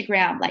 through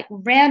Instagram, like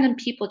random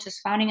people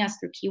just finding us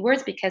through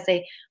keywords because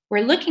they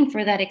were looking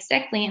for that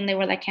exactly. And they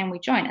were like, can we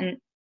join? And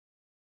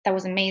that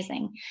was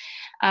amazing.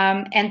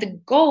 And the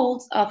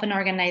goals of an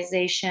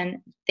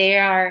organization, they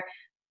are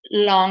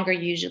longer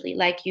usually.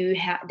 Like,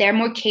 they're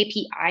more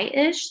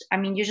KPI-ish. I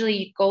mean,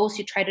 usually goals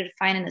you try to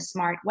define in a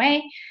smart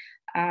way.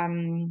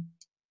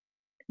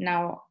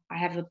 now I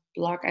have a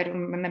blog. I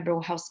don't remember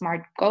how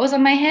SMART goes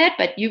on my head,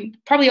 but you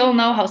probably all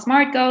know how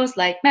SMART goes,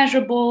 like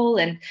measurable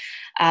and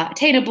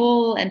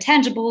attainable and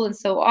tangible and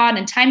so on,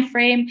 and time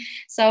frame.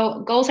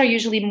 So goals are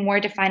usually more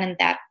defined in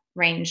that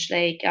range.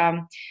 Like,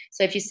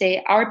 so if you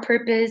say our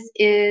purpose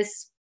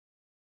is,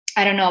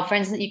 I don't know, for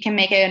instance, you can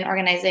make an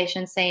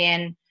organization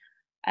saying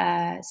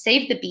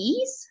save the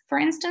bees, for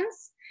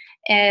instance,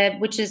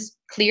 which is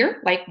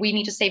clear, like we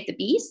need to save the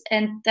bees,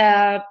 and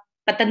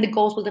but then the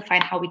goals will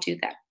define how we do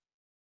that.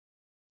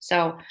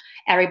 So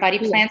everybody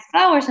plants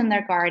flowers in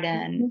their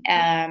garden.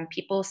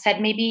 People set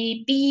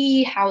maybe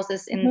bee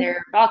houses in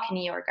their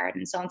balcony or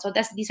garden, so on. So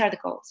these are the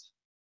goals.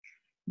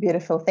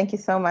 Beautiful. Thank you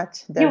so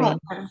much, Darienne. You're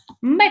welcome.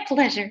 My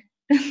pleasure.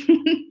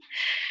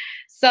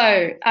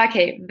 So,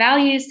 okay,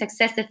 values,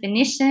 success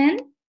definition.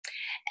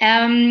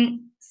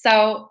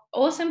 So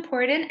also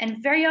important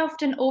and very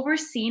often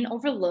overseen,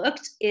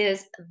 overlooked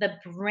is the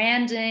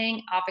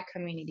branding of a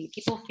community.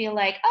 People feel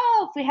like,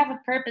 oh, if we have a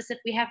purpose, if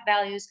we have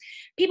values,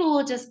 people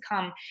will just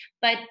come.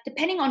 But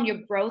depending on your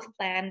growth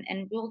plan,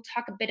 and we'll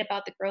talk a bit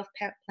about the growth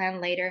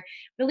plan later,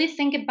 really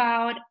think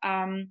about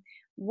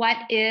what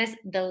is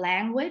the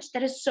language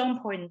that is so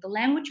important. The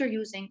language you're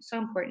using, so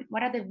important.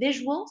 What are the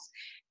visuals?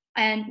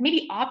 And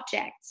maybe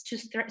objects to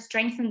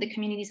strengthen the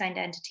community's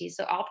identity.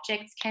 So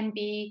objects can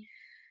be,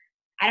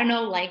 I don't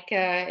know, like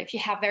if you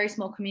have very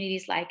small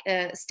communities, like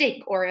a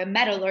stick or a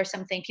medal or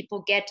something,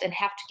 people get and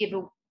have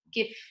to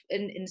give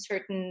in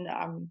certain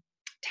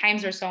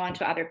times or so on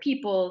to other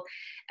people,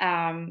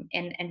 and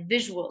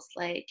visuals,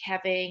 like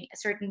having a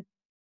certain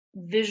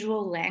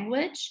visual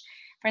language.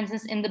 For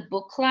instance, in the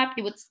book club,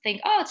 you would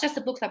think, oh, it's just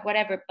a book club,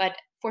 whatever. But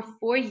for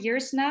 4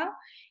 years now,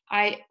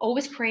 I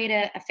always create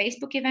a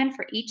Facebook event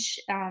for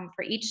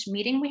each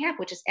meeting we have,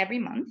 which is every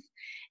month.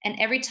 And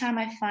every time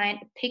I find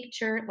a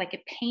picture, like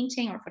a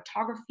painting or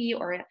photography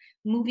or a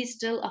movie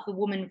still of a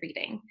woman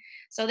reading.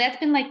 So that's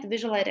been like the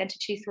visual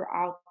identity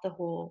throughout the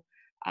whole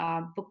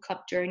book club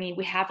journey.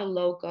 We have a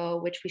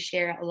logo, which we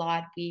share a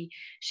lot. We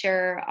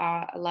share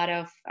a lot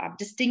of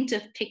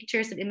distinctive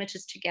pictures and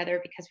images together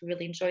because we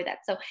really enjoy that.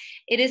 So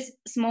it is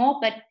small,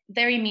 but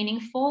very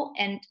meaningful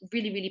and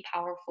really, really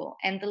powerful.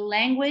 And the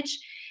language,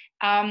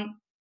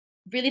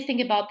 really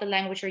think about the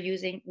language you're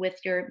using with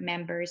your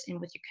members and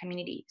with your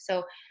community.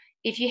 So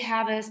if you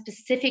have a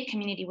specific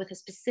community with a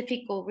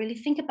specific goal, really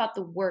think about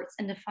the words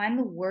and define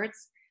the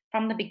words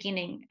from the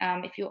beginning.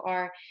 If you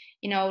are,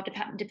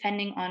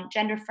 depending on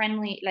gender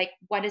friendly, like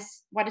what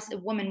is a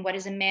woman, what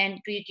is a man?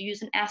 Do you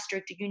use an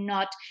asterisk? Do you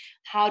not?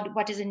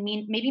 What does it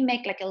mean? Maybe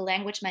make like a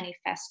language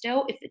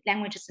manifesto if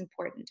language is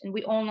important, and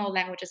we all know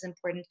language is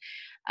important.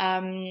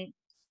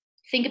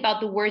 Think about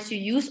the words you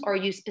use or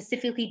you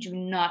specifically do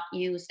not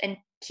use, and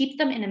keep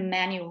them in a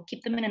manual,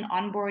 keep them in an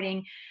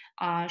onboarding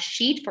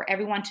sheet for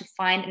everyone to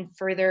find and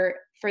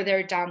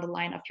further down the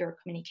line of your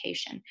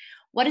communication.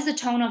 What is the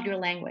tone of your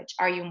language?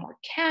 Are you more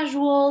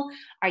casual?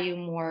 Are you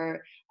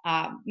more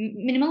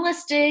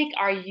minimalistic?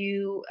 Are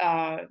you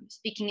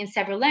speaking in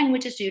several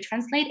languages? Do you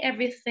translate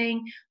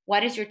everything?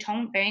 What is your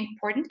tone? Very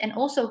important. And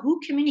also,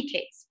 who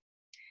communicates?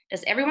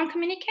 Does everyone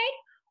communicate?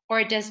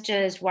 Or does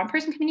just one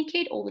person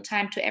communicate all the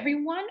time to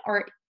everyone?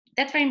 Or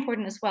that's very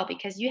important as well,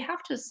 because you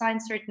have to assign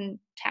certain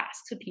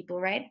tasks to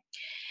people, right?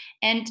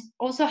 And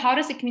also, how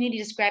does the community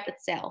describe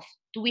itself?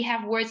 Do we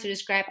have words to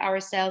describe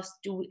ourselves?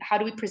 How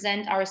do we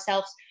present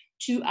ourselves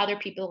to other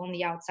people in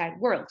the outside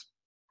world?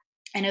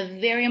 And a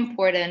very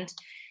important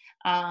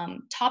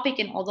topic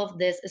in all of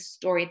this is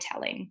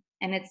storytelling.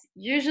 And it's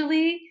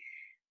usually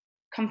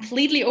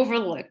completely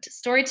overlooked.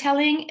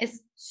 Storytelling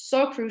is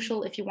so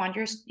crucial if you want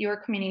your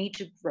community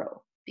to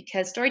grow,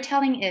 because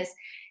storytelling is,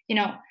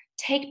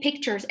 take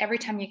pictures every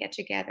time you get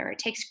together,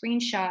 take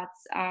screenshots,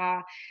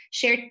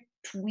 share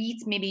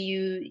tweets,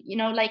 maybe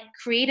like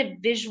create a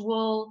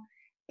visual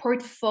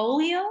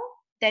portfolio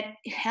that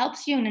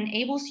helps you and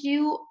enables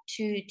you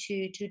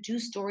to do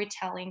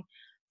storytelling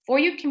for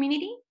your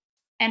community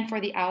and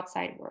for the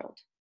outside world,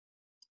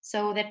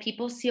 so that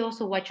people see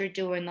also what you're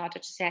doing, not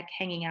just like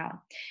hanging out.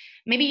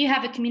 Maybe you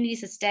have a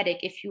community's aesthetic.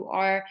 If you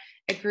are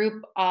a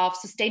group of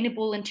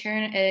sustainable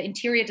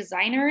interior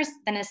designers,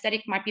 then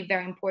aesthetic might be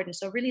very important.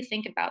 So really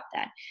think about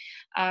that.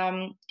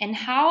 And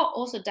how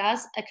also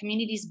does a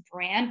community's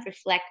brand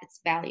reflect its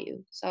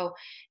value? So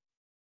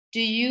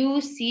do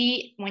you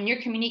see, when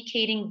you're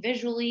communicating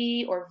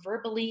visually or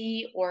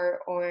verbally or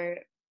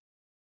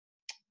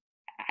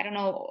I don't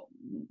know,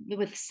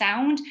 with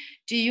sound,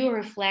 do you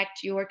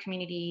reflect your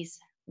community's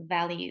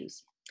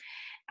values?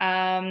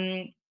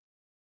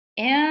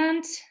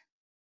 And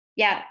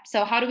yeah,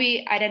 so how do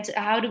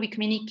we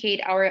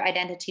communicate our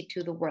identity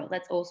to the world?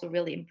 That's also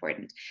really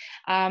important,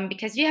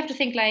 because you have to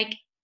think, like,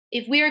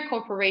 if we're a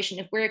corporation,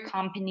 if we're a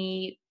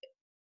company,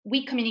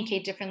 we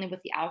communicate differently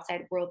with the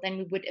outside world than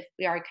we would if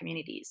we are a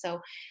community. So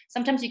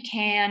sometimes you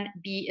can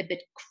be a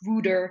bit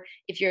cruder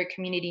if you're a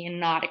community and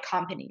not a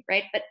company,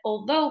 right? But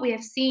although we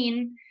have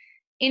seen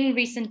in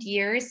recent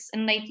years,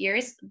 in late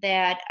years,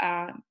 that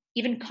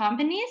even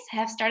companies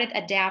have started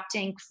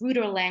adapting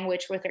cruder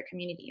language with their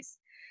communities.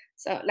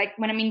 So, like,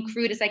 when I mean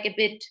crude, it's like a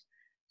bit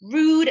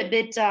rude, a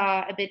bit,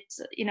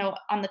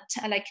 on the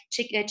like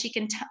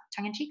chicken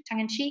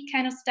tongue-in-cheek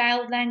kind of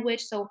style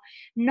language. So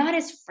not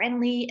as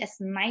friendly, as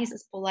nice,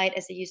 as polite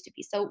as it used to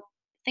be. So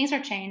things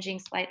are changing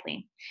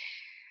slightly.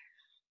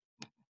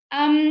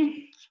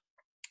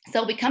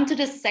 So we come to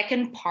the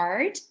second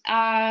part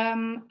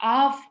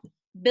of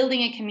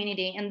building a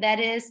community, and that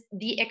is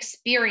the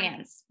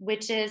experience,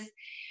 which is,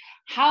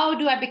 how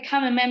do I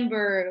become a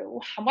member?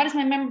 What is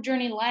my member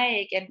journey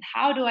like? And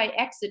how do I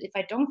exit if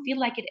I don't feel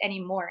like it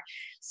anymore?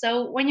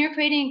 So when you're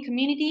creating a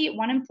community,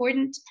 one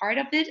important part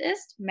of it is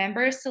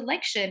member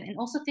selection, and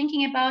also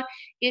thinking about,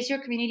 is your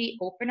community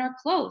open or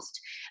closed?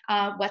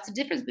 What's the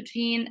difference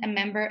between a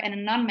member and a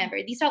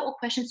non-member? These are all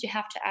questions you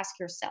have to ask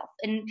yourself.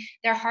 And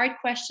they're hard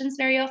questions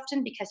very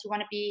often, because you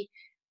want to be,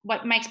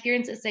 what my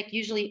experience is like,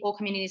 usually all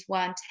communities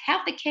want to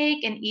have the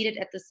cake and eat it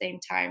at the same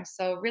time.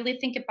 So really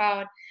think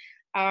about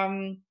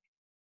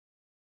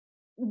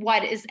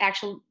what is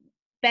actually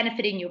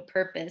benefiting your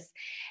purpose,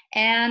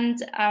 and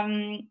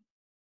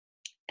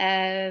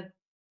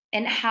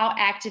how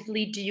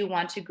actively do you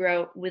want to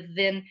grow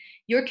within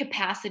your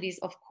capacities,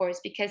 of course,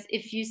 because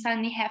if you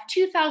suddenly have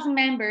 2,000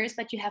 members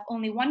but you have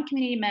only one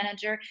community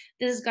manager,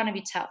 this is going to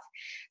be tough.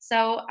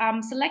 So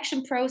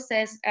selection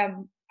process,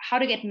 how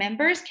to get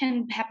members,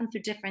 can happen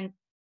through different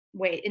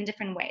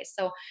ways.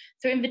 So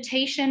through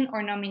invitation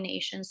or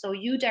nomination. So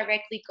you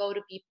directly go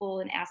to people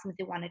and ask them if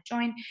they want to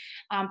join.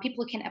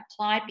 People can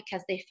apply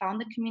because they found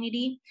the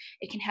community.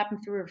 It can happen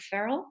through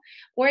referral,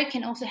 or it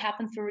can also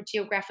happen through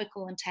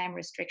geographical and time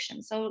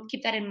restrictions. So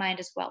keep that in mind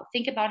as well.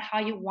 Think about how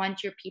you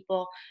want your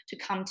people to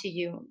come to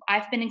you.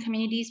 I've been in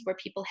communities where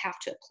people have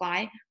to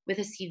apply with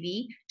a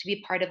CV to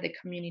be part of the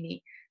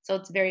community. So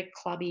it's very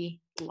clubby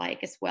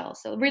like as well.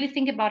 So really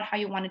think about how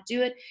you want to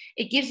do it.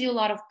 It gives you a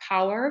lot of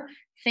power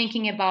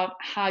thinking about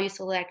how you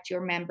select your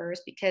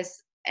members,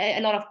 because a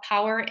lot of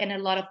power and a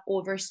lot of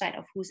oversight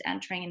of who's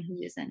entering and who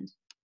isn't.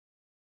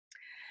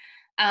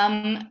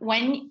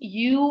 When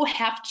you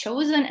have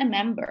chosen a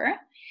member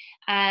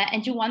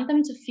and you want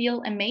them to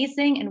feel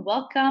amazing and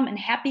welcome and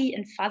happy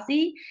and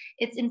fuzzy,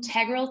 it's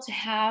integral to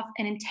have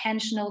an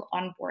intentional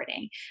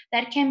onboarding.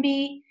 That can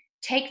be,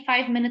 take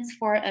 5 minutes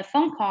for a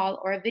phone call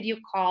or a video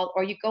call,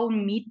 or you go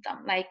meet them.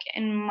 Like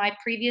in my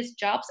previous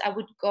jobs, I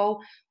would go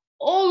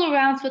all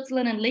around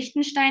Switzerland and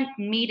Liechtenstein,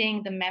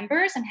 meeting the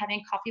members and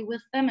having coffee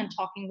with them and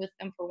talking with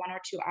them for 1 or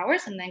 2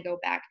 hours, and then go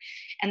back.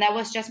 And that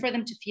was just for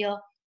them to feel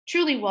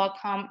truly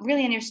welcome,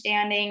 really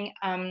understanding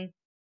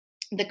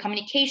the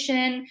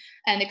communication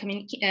and the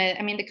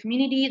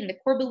community and the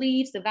core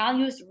beliefs, the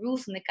values, the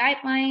rules, and the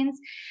guidelines.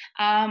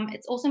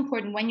 It's also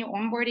important when you're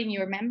onboarding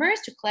your members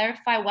to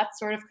clarify what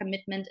sort of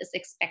commitment is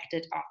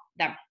expected of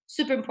them.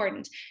 Super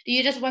important. Do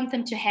you just want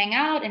them to hang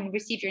out and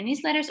receive your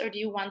newsletters, or do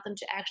you want them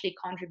to actually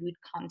contribute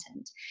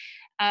content?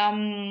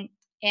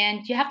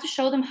 And you have to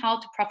show them how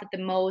to profit the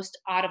most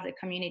out of the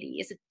community.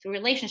 Is it through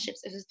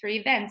relationships? Is it through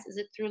events? Is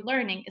it through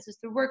learning? Is it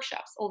through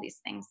workshops? All these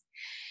things.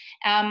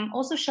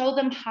 Also show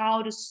them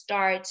how to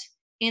start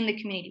in the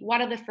community.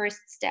 What are the first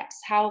steps?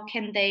 How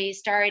can they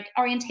start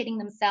orientating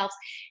themselves,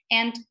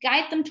 and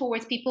guide them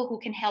towards people who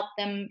can help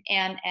them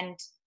and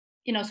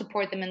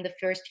support them in the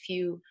first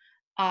few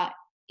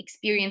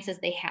experiences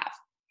they have.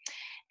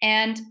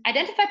 And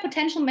identify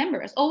potential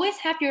members. Always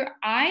have your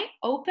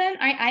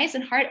eyes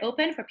and heart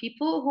open for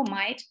people who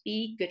might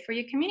be good for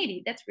your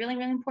community. That's really,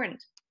 really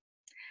important.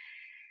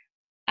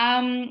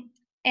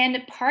 And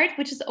a part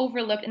which is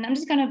overlooked, and I'm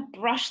just going to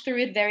brush through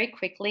it very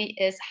quickly,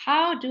 is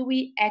how do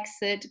we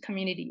exit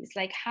communities?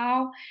 Like,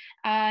 how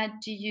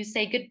do you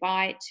say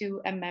goodbye to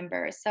a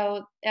member?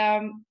 So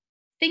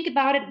think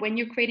about it when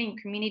you're creating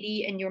a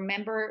community and your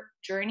member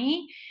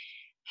journey.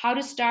 How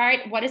to start,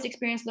 what does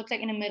experience look like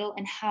in the middle,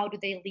 and how do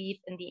they leave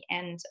in the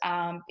end?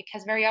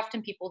 Because very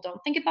often people don't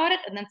think about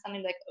it, and then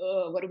suddenly like,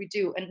 oh, what do we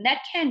do? And that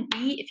can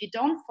be, if you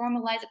don't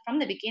formalize it from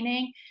the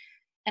beginning,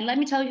 and let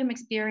me tell you from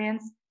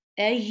experience,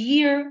 a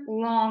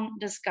year-long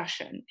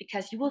discussion,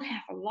 because you will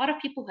have a lot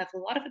of people who have a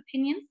lot of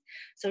opinions.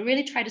 So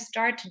really try to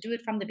start to do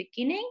it from the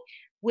beginning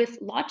with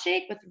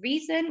logic, with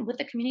reason, with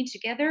the community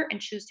together, and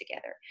choose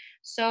together.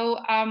 So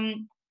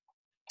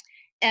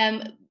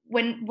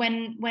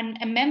when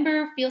a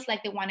member feels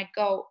like they want to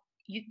go,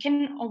 you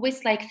can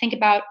always like think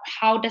about,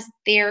 how does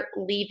their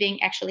leaving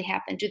actually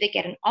happen? Do they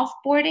get an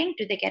offboarding?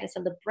 Do they get a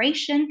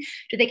celebration?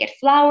 Do they get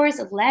flowers,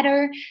 a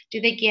letter? Do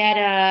they get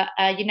a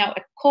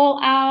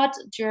call out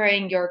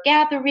during your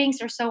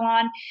gatherings or so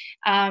on?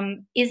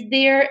 Is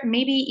there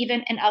maybe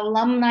even an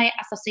alumni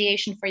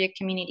association for your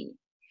community?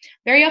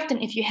 Very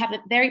often, if you have a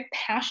very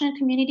passionate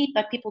community,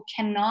 but people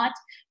cannot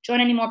join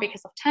anymore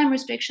because of time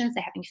restrictions,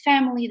 they're having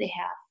family, they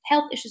have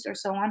health issues or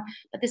so on,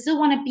 but they still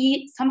want to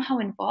be somehow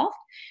involved,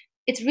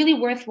 it's really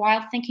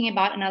worthwhile thinking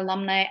about an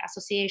alumni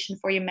association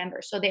for your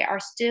members, so they are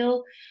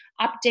still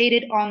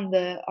updated on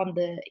the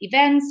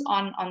events,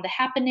 on the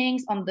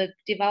happenings, on the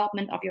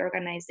development of your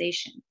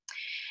organization.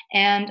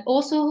 And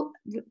also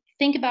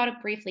think about it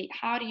briefly.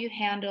 How do you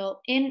handle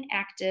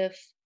inactive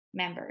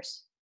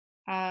members?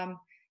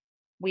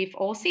 We've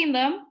all seen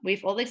them.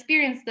 We've all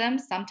experienced them.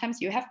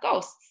 Sometimes you have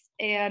ghosts.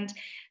 And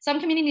some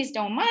communities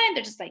don't mind.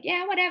 They're just like,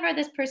 yeah, whatever,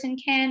 this person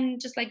can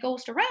just like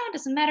ghost around,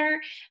 doesn't matter.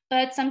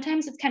 But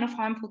sometimes it's kind of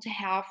harmful to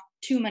have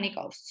too many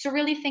ghosts. So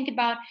really think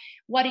about,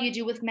 what do you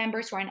do with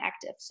members who are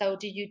inactive? So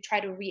do you try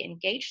to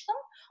re-engage them,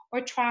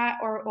 or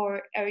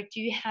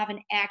do you have an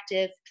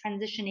active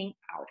transitioning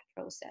out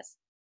process?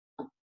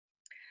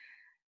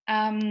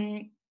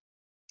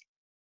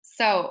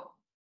 So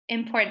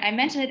important. I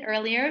mentioned it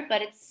earlier,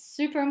 but it's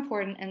super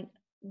important and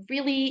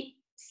really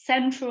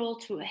central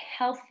to a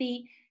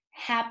healthy,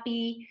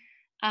 happy,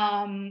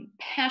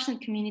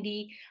 passionate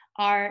community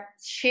are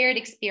shared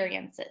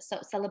experiences. So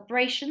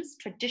celebrations,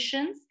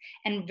 traditions,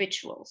 and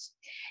rituals.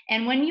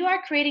 And when you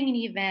are creating an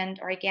event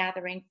or a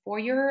gathering for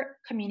your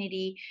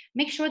community,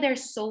 make sure they're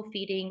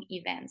soul-feeding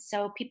events.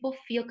 So people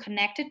feel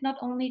connected not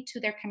only to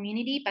their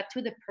community, but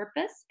to the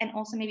purpose and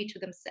also maybe to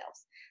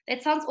themselves.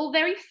 That sounds all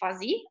very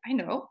fuzzy, I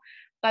know,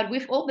 but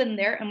we've all been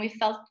there and we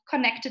felt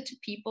connected to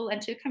people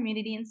and to a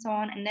community and so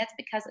on. And that's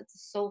because it's a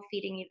soul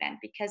feeding event,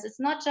 because it's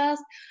not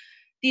just,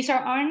 these are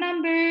our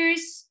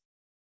numbers,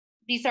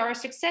 these are our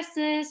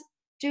successes.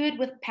 Do it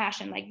with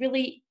passion. Like,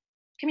 really,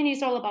 community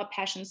is all about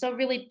passion. So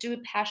really do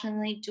it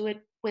passionately, do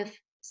it with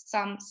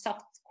some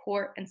soft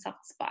core and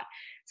soft spot,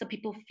 so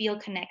people feel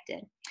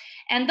connected.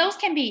 And those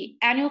can be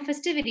annual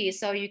festivities,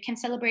 so you can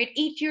celebrate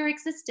 8 year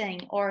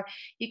existing, or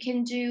you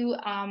can do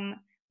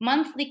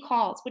monthly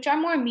calls, which are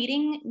more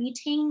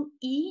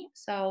meeting-y.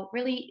 So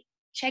really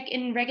check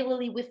in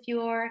regularly with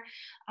your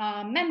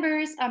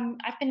members.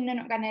 I've been in an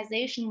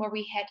organization where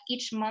we had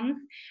each month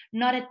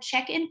not a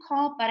check-in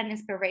call, but an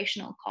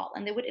inspirational call,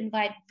 and they would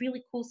invite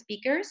really cool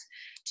speakers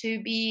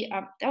to be.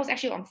 That was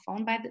actually on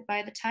phone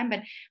by the time,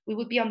 but we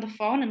would be on the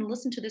phone and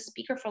listen to the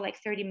speaker for like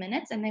 30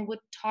 minutes, and they would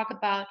talk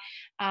about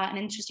an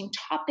interesting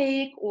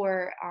topic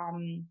or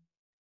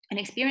an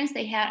experience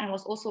they had, and it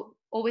was also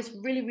always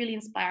really, really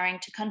inspiring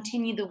to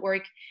continue the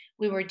work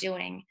we were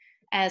doing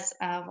as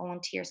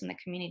volunteers in the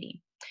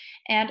community.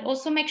 And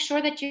also make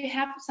sure that you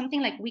have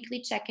something like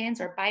weekly check-ins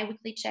or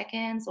bi-weekly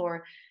check-ins,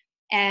 or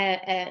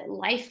a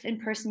live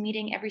in-person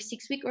meeting every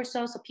 6 weeks or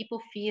so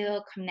people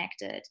feel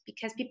connected.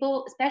 Because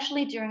people,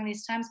 especially during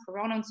these times,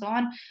 Corona and so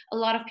on, a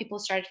lot of people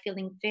started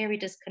feeling very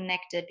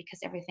disconnected because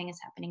everything is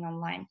happening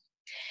online.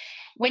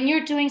 When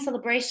you're doing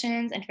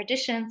celebrations and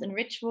traditions and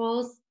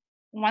rituals,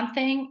 one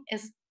thing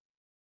is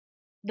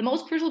the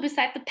most crucial,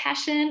 beside the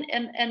passion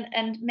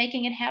and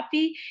making it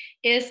happy,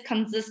 is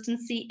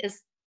consistency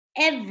is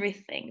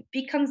everything.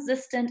 Be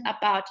consistent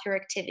about your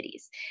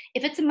activities.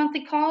 If it's a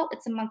monthly call,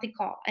 it's a monthly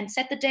call, and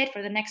set the date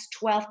for the next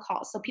 12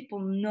 calls so people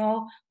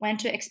know when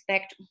to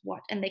expect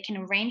what, and they can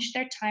arrange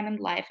their time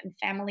and life and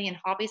family and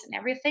hobbies and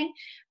everything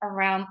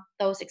around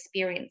those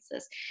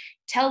experiences.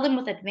 Tell them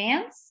with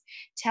advance,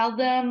 tell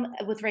them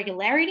with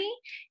regularity,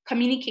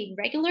 communicate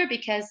regular,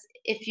 because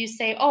if you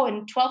say, oh,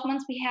 in 12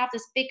 months we have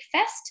this big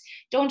fest,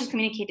 don't just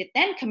communicate it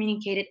then,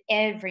 communicate it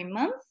every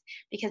month,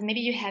 because maybe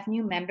you have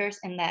new members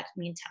in that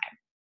meantime.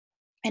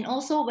 And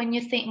also, when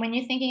you're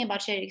thinking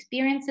about shared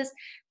experiences,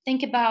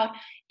 think about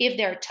if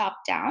they're top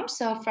down,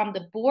 so from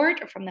the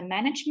board or from the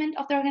management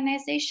of the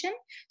organization.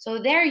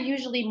 So they're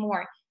usually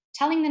more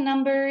telling the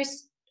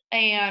numbers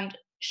and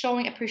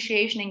showing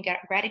appreciation and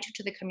gratitude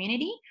to the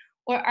community,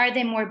 or are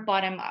they more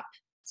bottom up?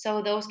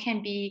 So those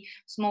can be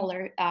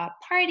smaller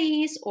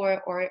parties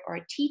or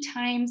tea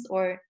times,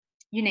 or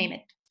you name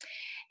it.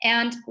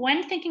 And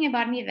when thinking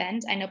about an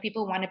event, I know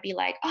people want to be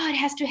like, oh, it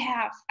has to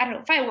have, I don't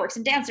know, fireworks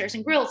and dancers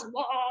and grills and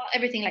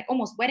everything, like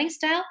almost wedding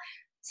style.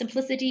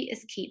 Simplicity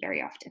is key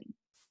very often.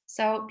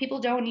 So people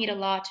don't need a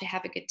lot to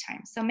have a good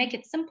time. So make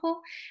it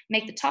simple,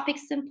 make the topic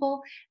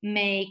simple,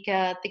 make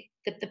the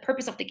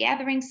purpose of the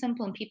gathering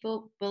simple, and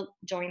people will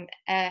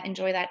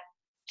enjoy that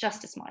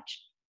just as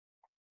much.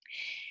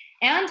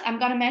 And I'm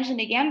going to mention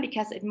it again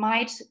because it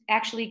might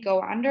actually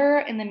go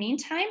under in the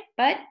meantime,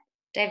 but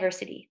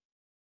diversity.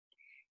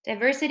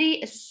 Diversity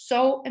is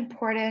so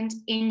important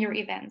in your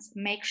events.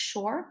 Make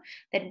sure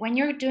that when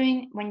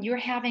you're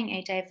having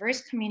a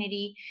diverse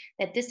community,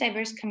 that this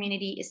diverse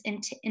community is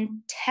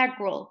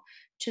integral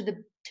to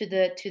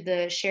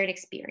the shared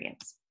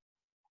experience.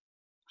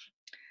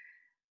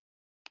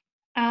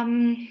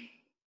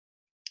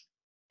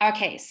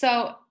 Okay,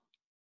 so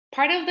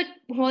part of the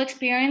whole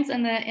experience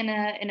in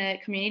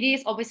a community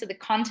is obviously the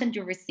content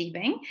you're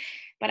receiving,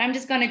 but I'm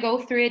just going to go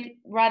through it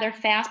rather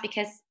fast,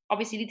 because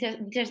obviously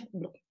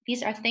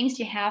these are things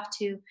you have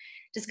to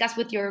discuss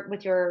with your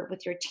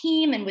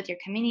team and with your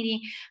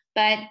community.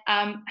 But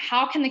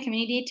how can the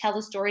community tell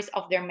the stories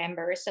of their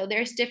members? So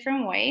there's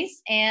different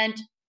ways, and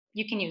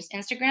you can use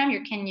Instagram,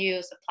 you can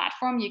use a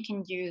platform, you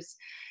can use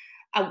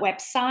a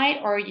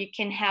website, or you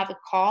can have a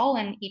call,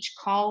 and each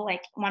call,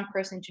 like, one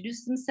person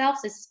introduces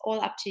themselves. This is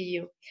all up to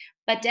you.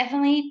 But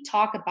definitely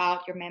talk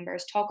about your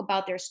members, talk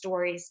about their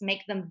stories,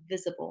 make them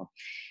visible.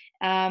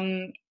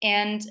 And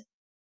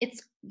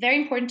it's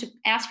very important to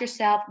ask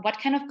yourself what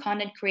kind of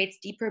content creates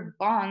deeper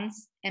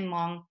bonds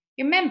among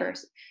your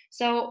members.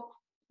 So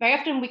very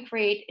often we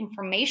create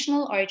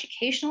informational or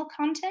educational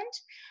content,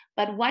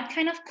 but what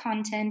kind of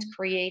content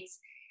creates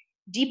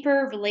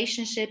deeper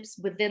relationships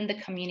within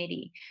the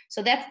community.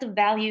 So that's the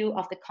value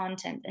of the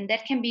content. And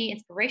that can be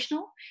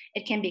inspirational.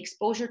 It can be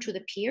exposure to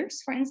the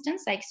peers, for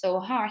instance, like, so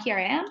here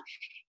I am.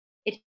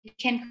 It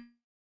can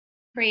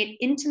create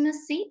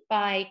intimacy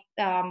by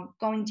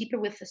going deeper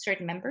with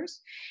certain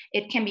members.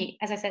 It can be,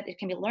 as I said, it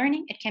can be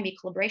learning. It can be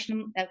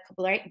collaboration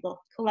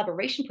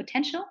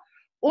potential,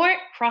 or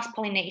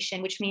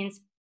cross-pollination, which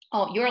means,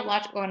 oh, you're a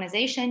large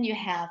organization, you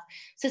have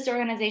sister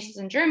organizations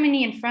in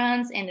Germany and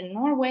France and in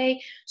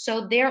Norway.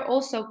 So there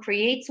also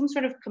create some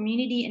sort of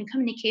community and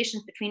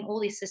communications between all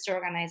these sister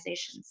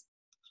organizations.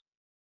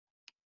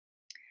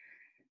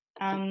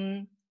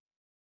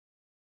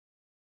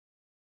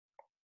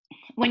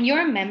 When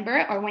you're a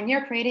member, or when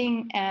you're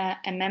creating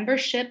a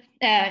membership,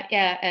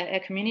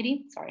 a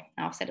community, sorry,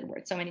 I've said the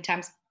word so many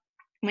times.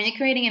 When you're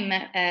creating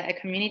a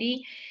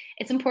community,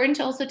 it's important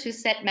to also to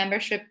set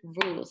membership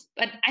rules.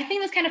 But I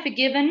think that's kind of a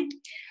given,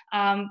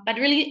 but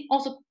really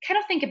also kind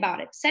of think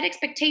about it. Set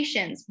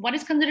expectations. What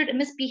is considered a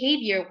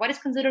misbehavior? What is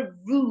considered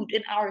rude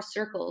in our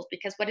circles?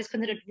 Because what is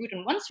considered rude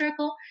in one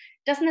circle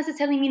doesn't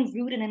necessarily mean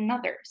rude in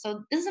another.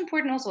 So this is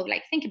important also,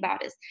 like, think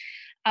about it.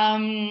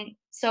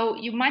 So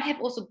you might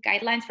have also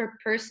guidelines for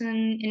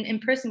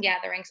in-person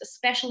gatherings,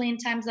 especially in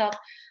times of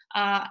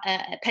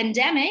a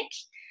pandemic.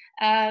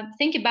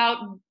 Think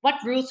about what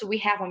rules do we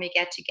have when we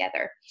get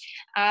together.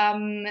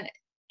 And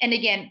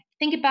again,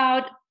 think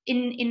about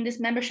in this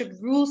membership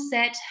rule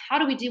set, how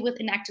do we deal with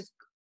inactive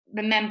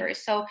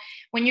members? So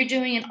when you're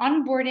doing an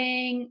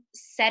onboarding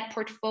set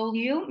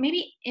portfolio,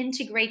 maybe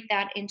integrate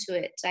that into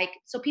it, like,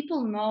 so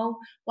people know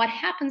what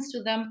happens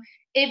to them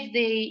if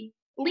they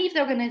leave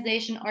the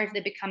organization or if they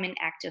become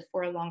inactive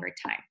for a longer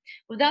time.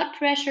 Without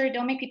pressure,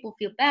 don't make people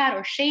feel bad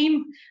or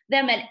shame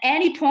them at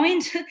any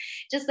point.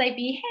 Just like,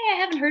 be, hey, I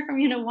haven't heard from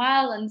you in a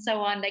while, and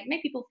so on. Like,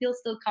 make people feel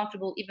still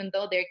comfortable even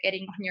though they're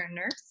getting on your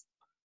nerves.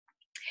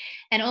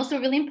 And also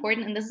really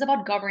important, and this is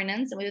about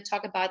governance, and we will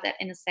talk about that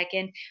in a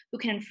second, who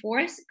can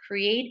enforce,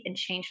 create, and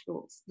change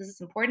rules. This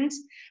is important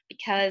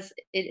because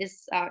it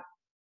is,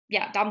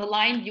 down the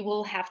line, you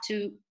will have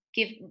to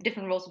give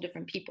different roles to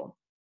different people.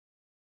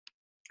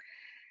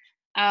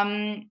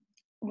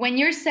 When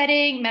you're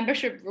setting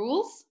membership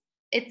rules,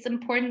 it's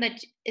important that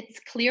it's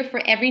clear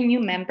for every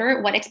new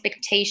member what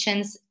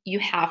expectations you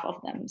have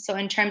of them. So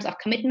in terms of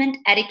commitment,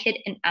 etiquette,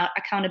 and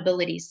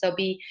accountability. So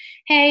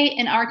hey,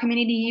 in our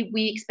community,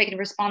 we expect a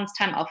response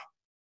time of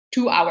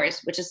 2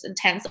 hours, which is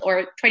intense,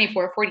 or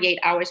 24, 48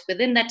 hours.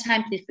 Within that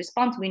time, please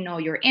respond so we know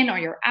you're in or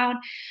you're out.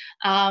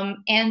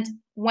 And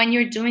when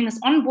you're doing this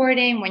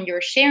onboarding, when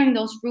you're sharing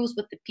those rules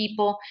with the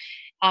people,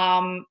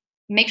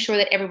 make sure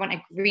that everyone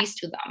agrees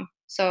to them.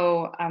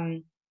 So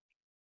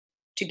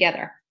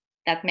together,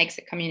 that makes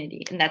a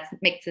community, and that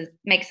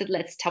makes it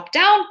less top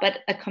down, but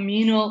a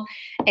communal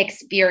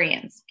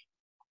experience.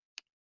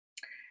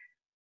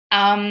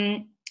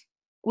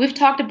 We've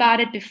talked about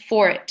it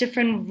before,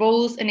 different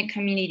roles in a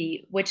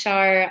community, which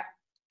are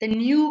the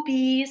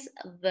newbies,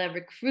 the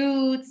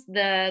recruits,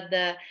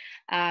 the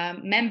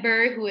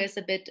member who is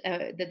a bit,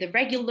 the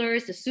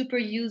regulars, the super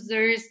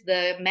users,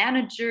 the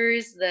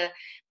managers,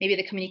 maybe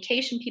the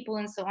communication people,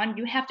 and so on.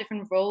 You have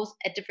different roles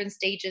at different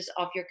stages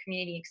of your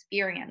community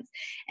experience.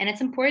 And it's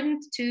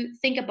important to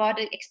think about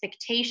the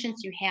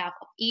expectations you have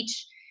of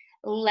each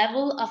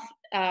level of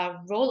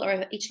role,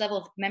 or each level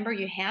of member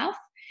you have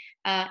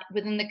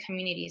within the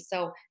community.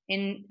 So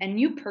in a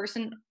new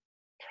person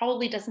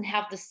probably doesn't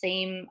have the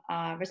same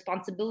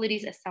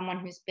responsibilities as someone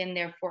who's been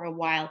there for a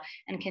while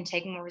and can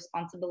take more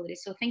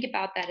responsibilities. So think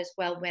about that as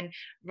well when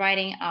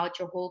writing out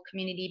your whole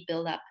community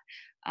build-up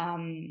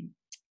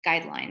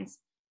guidelines.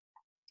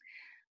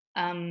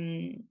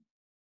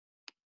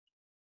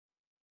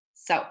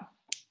 So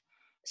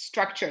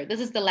structure,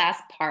 this is the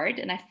last part,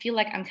 and I feel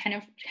like I'm kind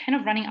of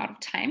running out of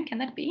time. Can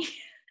that be?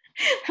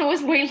 That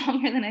was way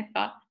longer than I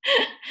thought.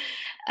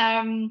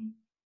 You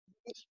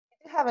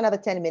have another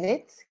 10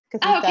 minutes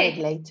because we started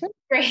later.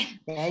 Great.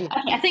 Okay,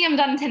 I think I'm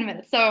done in 10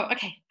 minutes. So,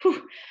 okay.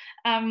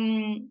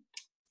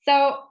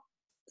 So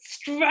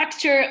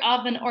structure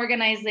of an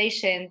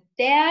organization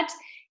that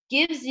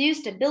gives you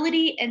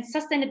stability and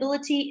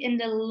sustainability in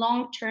the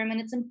long term, and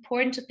it's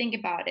important to think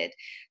about it.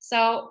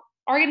 So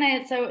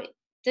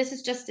this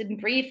is just in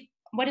brief.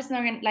 What is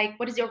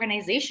the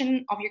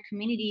organization of your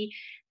community,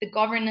 the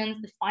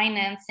governance, the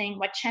financing,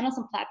 what channels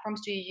and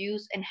platforms do you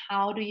use, and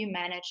how do you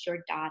manage your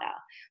data?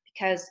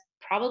 Because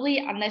probably,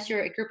 unless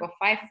you're a group of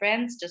 5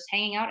 friends just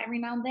hanging out every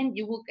now and then,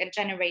 you will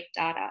generate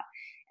data.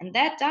 And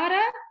that data,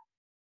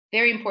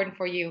 very important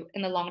for you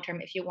in the long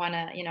term if you want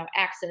to,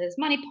 access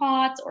money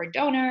pots or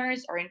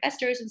donors or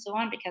investors and so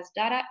on, because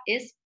data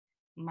is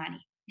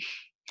money.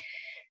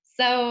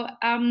 So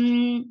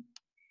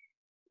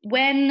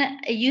when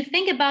you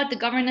think about the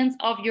governance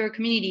of your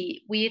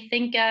community, we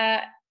think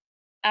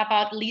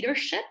about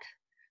leadership.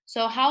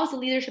 So how is the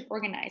leadership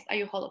organized? Are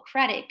you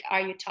holocratic?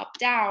 Are you top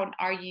down?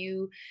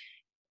 Do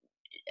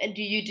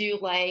you do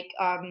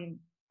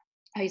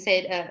how you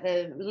say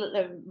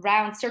it,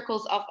 round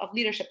circles of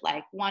leadership.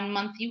 Like one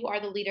month you are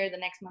the leader, the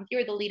next month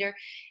you're the leader.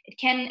 It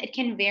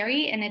can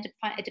vary, and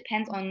it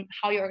depends on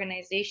how your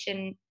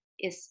organization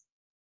is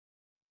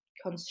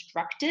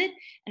constructed,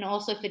 and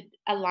also if it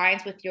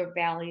aligns with your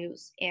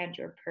values and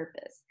your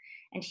purpose.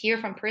 And here,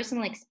 from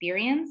personal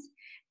experience,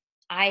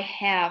 I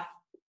have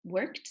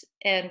worked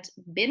and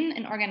been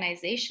in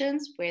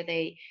organizations where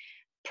they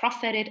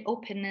profited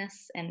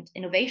openness and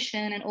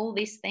innovation and all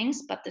these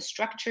things, but the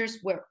structures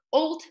were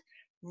old,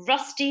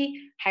 rusty,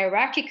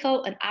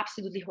 hierarchical, and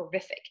absolutely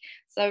horrific.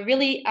 So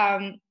really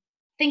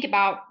think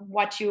about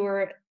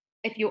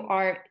if you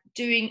are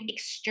doing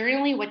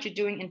externally, what you're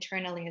doing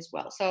internally as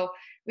well. So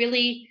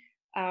really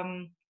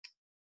um,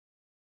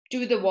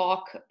 do the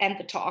walk and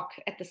the talk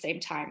at the same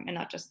time, and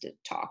not just the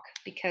talk,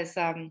 because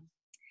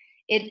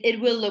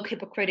it will look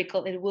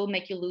hypocritical, it will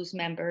make you lose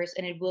members,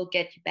 and it will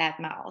get you bad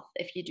mouth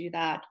if you do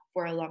that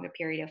for a longer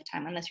period of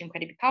time, unless you're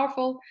incredibly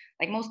powerful,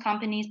 like most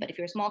companies. But if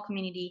you're a small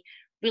community,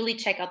 really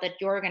check out that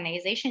your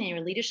organization and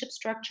your leadership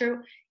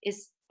structure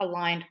is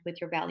aligned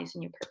with your values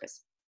and your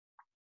purpose.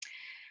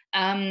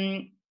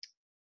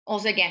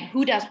 Also, again,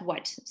 who does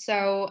what?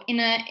 So in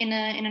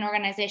an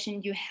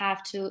organization, you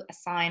have to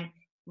assign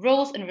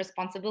roles and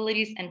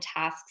responsibilities and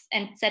tasks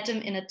and set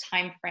them in a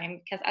time frame,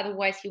 because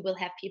otherwise you will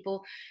have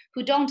people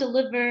who don't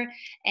deliver.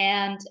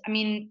 And I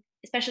mean,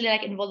 especially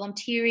like in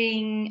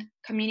volunteering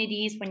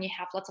communities, when you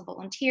have lots of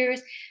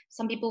volunteers,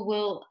 some people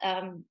will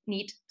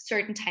need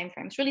certain time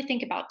frames. Really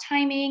think about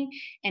timing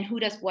and who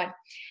does what.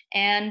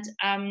 And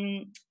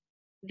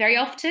very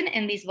often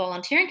in these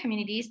volunteering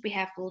communities, we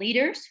have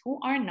leaders who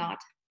are not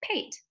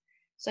paid.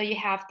 So you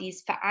have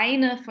these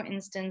Vereine, for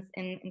instance,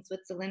 in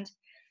Switzerland,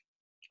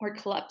 or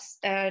clubs,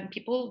 and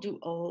people do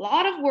a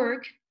lot of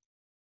work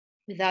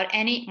without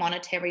any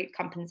monetary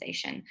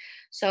compensation.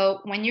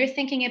 So when you're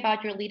thinking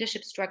about your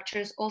leadership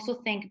structures,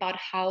 also think about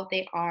how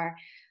they are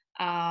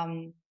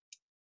um,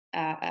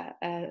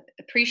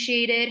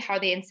 appreciated, how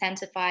they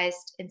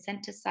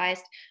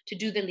incentivized to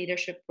do the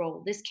leadership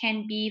role. This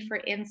can be, for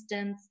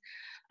instance,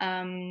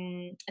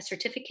 a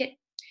certificate.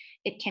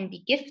 It can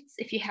be gifts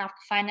if you have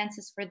the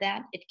finances for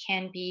that. It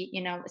can be,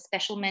 a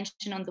special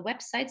mention on the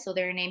website, so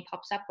their name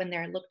pops up when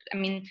they're looked. I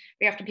mean,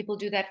 very often people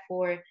do that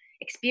for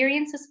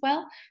experience as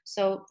well.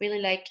 So really,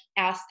 like,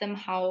 ask them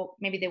how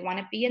maybe they want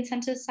to be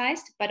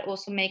incentivized, but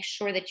also make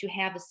sure that you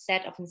have a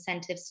set of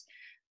incentives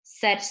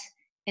set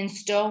in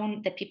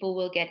stone that people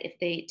will get if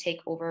they take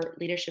over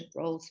leadership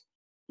roles.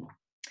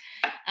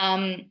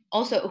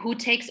 Also, who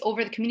takes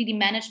over the community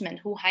management,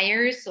 who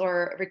hires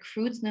or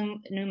recruits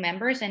new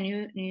members and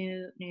new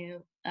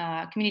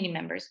community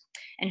members,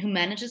 and who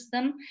manages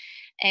them.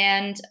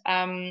 And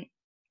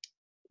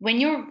when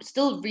you're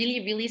still really,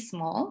 really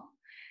small,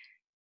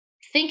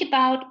 think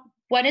about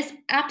what is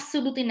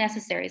absolutely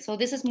necessary. So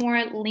this is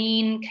more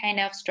lean kind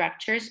of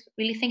structures.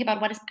 Really think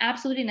about what is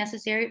absolutely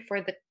necessary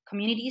for the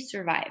community to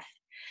survive.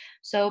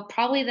 So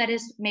probably that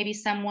is maybe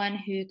someone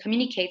who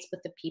communicates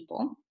with the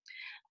people.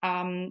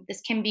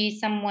 This can be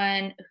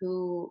someone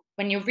who,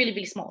 when you're really,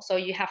 really small, so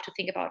you have to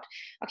think about,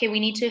 okay, we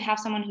need to have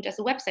someone who does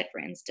a website,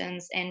 for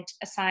instance, and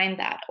assign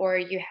that. Or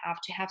you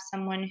have to have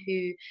someone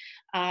who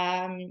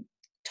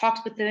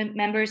talks with the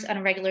members on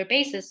a regular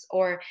basis,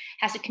 or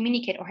has to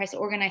communicate, or has to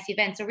organize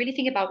events. So really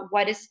think about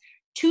what is,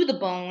 to the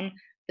bone,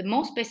 the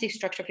most basic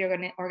structure of your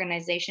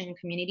organization and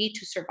community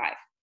to survive,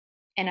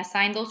 and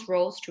assign those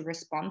roles to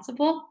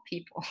responsible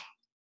people.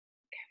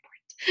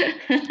 Very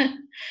important.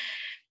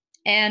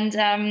 And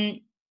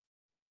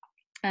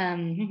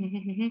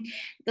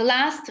the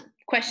last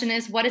question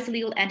is, what is the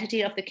legal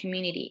entity of the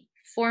community?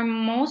 For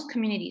most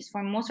communities,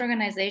 for most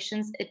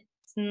organizations, it's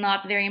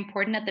not very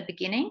important at the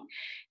beginning.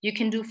 You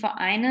can do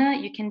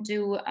Vereine, you can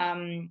do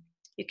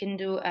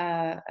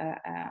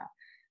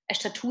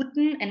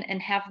Statuten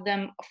and have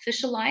them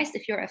officialized.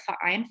 If you're a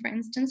Verein, for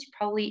instance,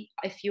 probably,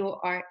 if you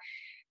are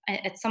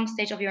at some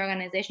stage of your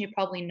organization, you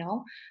probably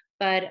know.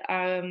 But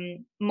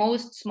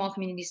most small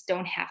communities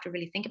don't have to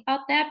really think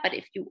about that. But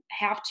if you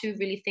have to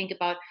really think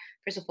about,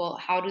 first of all,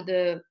 how do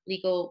the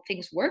legal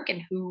things work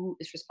and who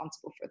is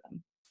responsible for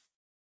them?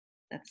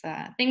 That's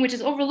a thing which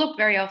is overlooked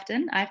very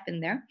often. I've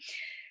been there.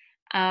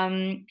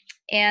 And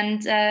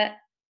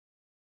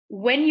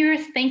when you're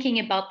thinking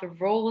about the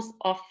roles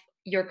of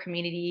your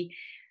community,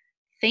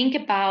 think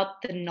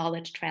about the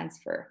knowledge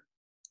transfer.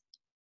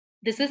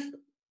 This is,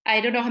 I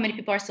don't know how many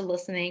people are still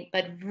listening,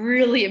 but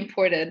really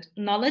important.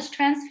 Knowledge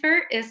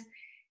transfer is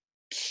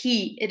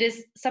key. It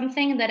is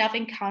something that I've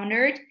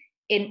encountered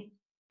in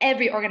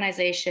every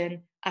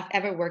organization I've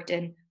ever worked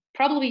in,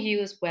 probably you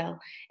as well.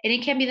 And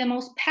it can be the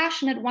most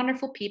passionate,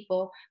 wonderful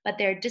people, but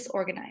they're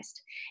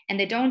disorganized and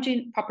they don't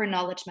do proper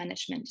knowledge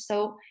management.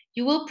 So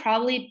you will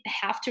probably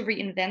have to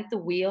reinvent the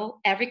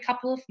wheel every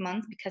couple of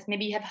months, because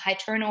maybe you have a high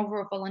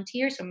turnover of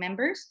volunteers or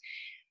members.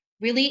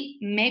 Really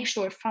make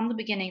sure from the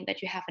beginning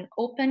that you have an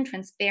open,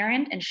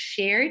 transparent, and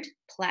shared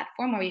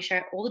platform where you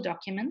share all the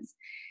documents.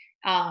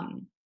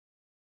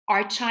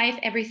 archive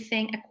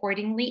everything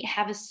accordingly,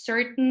 have a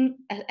certain,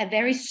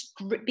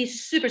 be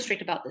super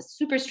strict about this,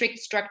 super strict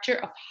structure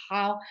of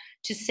how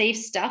to save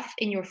stuff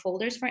in your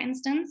folders, for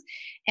instance,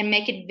 and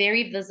make it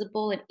very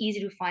visible and easy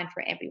to find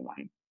for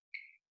everyone.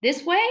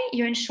 This way,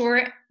 you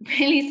ensure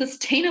really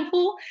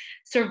sustainable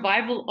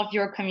survival of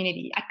your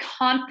community. I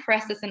can't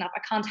press this enough.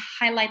 I can't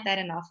highlight that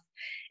enough.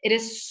 It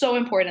is so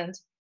important.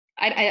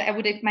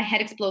 My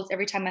head explodes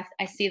every time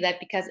I see that,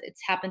 because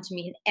it's happened to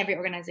me in every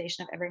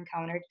organization I've ever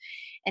encountered.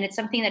 And it's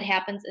something that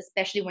happens,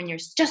 especially when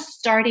you're just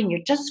starting,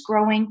 you're just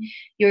growing,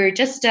 you're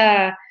just,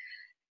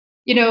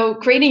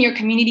 creating your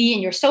community,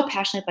 and you're so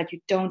passionate, but you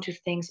don't do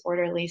things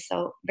orderly. So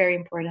very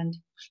important.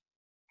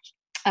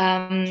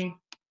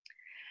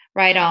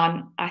 Right on.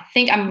 I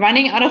think I'm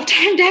running out of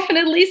time,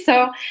 definitely.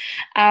 So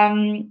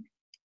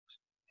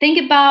think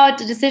about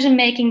the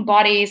decision-making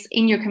bodies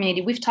in your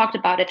community. We've talked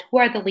about it. Who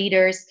are the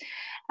leaders?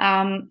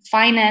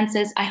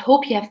 Finances. I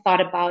hope you have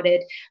thought about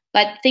it,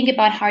 but think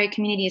about how your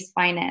community is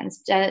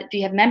financed. Do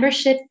you have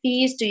membership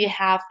fees? Do you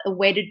have a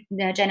way to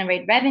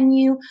generate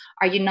revenue?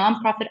 Are you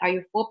nonprofit? Are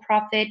you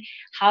for-profit?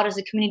 How does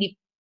the community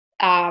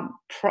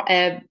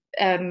profit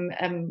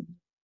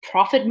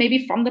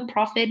maybe from the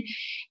profit?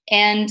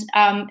 And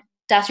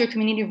does your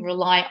community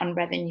rely on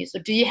revenue? So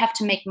do you have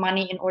to make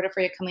money in order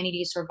for your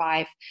community to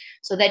survive?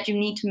 So that you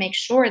need to make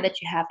sure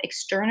that you have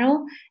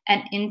external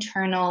and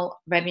internal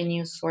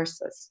revenue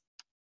sources.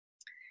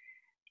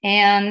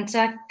 And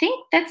I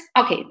think that's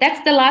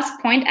the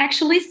last point,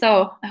 actually.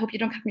 So I hope you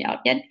don't cut me out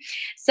yet.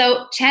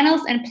 So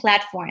channels and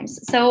platforms.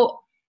 So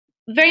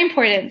very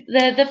important.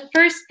 The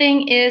first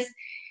thing is,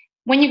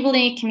 when you're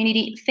building a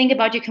community, think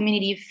about your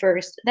community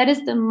first. That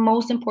is the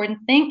most important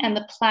thing, and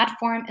the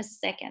platform is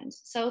second.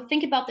 So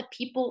think about the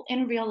people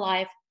in real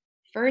life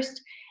first,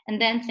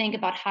 and then think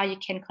about how you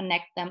can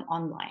connect them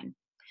online.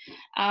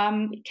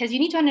 Because you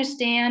need to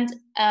understand,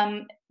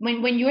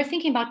 when you're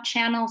thinking about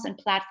channels and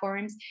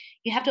platforms,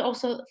 you have to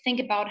also think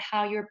about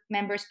how your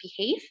members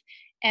behave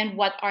and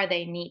what are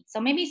they need. So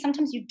maybe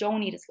sometimes you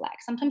don't need a Slack,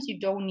 sometimes you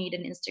don't need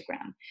an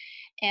Instagram.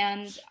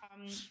 And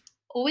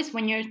always,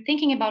 when you're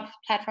thinking about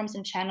platforms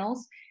and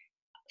channels,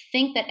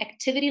 think that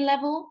activity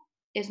level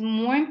is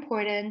more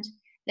important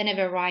than a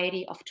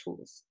variety of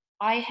tools.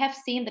 I have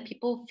seen that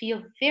people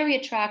feel very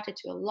attracted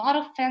to a lot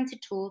of fancy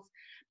tools,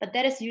 but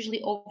that is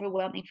usually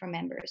overwhelming for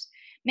members.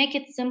 Make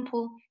it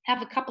simple,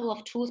 have a couple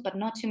of tools, but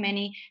not too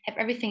many, have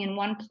everything in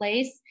one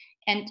place,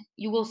 and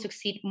you will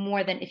succeed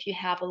more than if you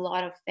have a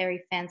lot of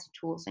very fancy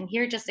tools. And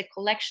here, just a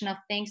collection of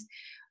things,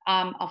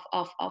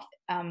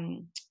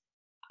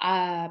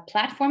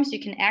 platforms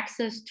you can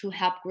access to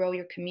help grow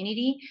your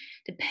community.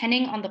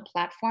 Depending on the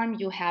platform,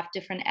 you have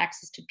different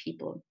access to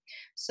people.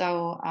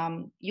 So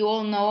you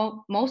all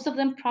know most of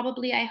them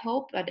probably, I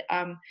hope, but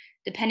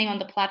depending on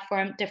the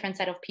platform, different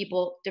set of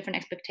people, different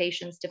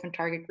expectations, different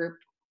target group.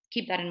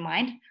 Keep that in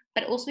mind,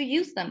 but also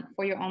use them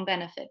for your own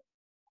benefit.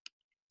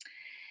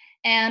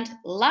 And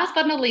last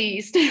but not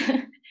least,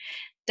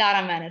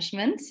 data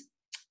management.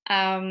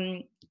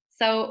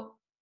 So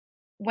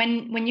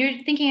when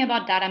you're thinking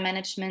about data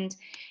management,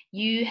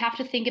 you have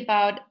to think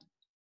about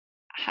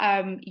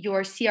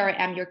your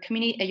CRM, your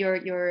community,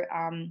 your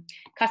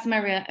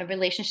customer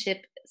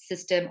relationship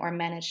system or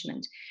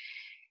management.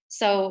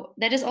 So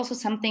that is also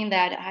something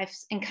that I've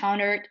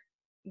encountered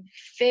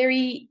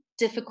very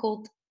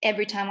difficult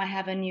every time I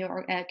have a new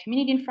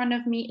community in front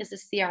of me, is a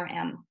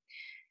CRM.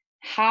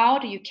 How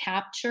do you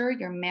capture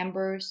your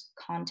members'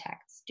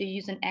 contacts? Do you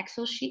use an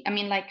Excel sheet? I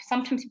mean, like,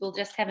 sometimes people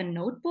just have a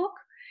notebook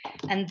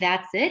and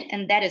that's it.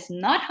 And that is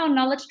not how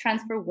knowledge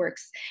transfer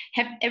works.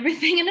 Have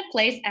everything in a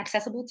place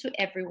accessible to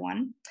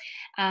everyone.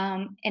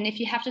 And if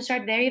you have to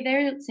start very,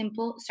 very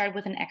simple, start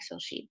with an Excel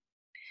sheet.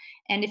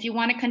 And if you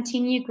want to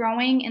continue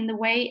growing in the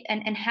way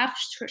and have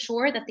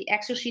sure that the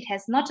Excel sheet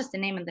has not just the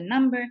name and the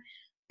number,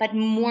 but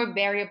more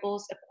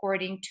variables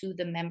according to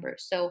the member.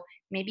 So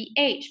maybe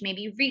age,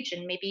 maybe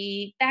region,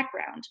 maybe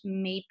background,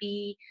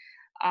 maybe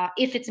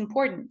if it's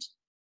important,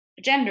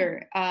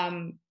 gender.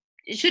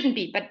 It shouldn't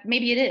be, but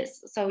maybe it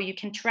is. So you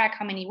can track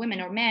how many women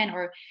or men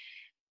or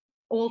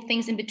all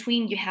things in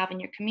between you have in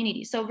your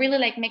community. So really,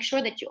 like, make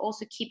sure that you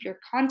also keep your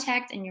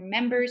contacts and your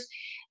members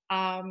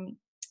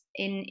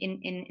in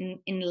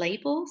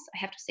labels. I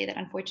have to say that,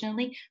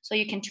 unfortunately, so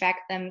you can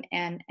track them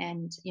and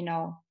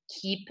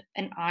keep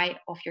an eye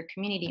of your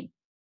community.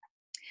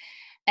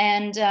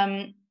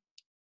 And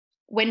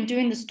when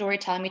doing the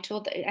storytelling,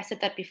 I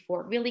said that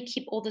before, really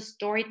keep all the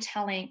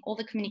storytelling, all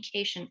the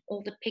communication,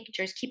 all the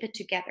pictures, keep it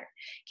together.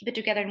 Keep it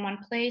together in one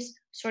place,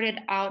 sort it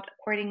out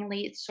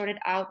accordingly, sort it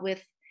out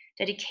with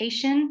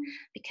dedication,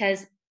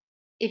 because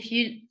if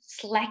you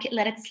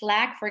let it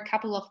slack for a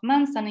couple of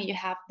months, then you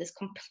have this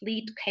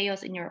complete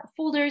chaos in your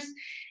folders,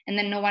 and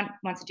then no one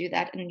wants to do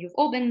that. And you've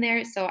all been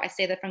there. So I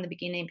say that from the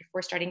beginning,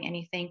 before starting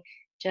anything,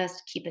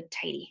 just keep it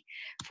tidy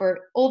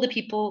for all the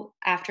people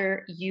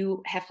after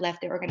you have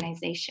left the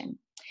organization.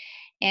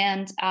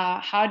 And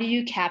how do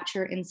you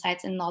capture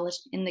insights and knowledge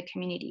in the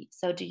community?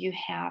 So do you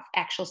have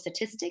actual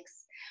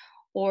statistics,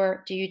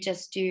 or do you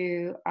just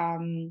do,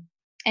 and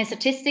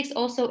statistics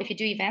also, if you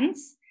do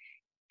events,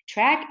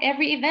 track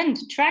every event,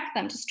 track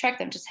them, just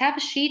have a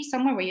sheet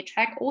somewhere where you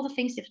track all the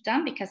things you've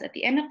done, because at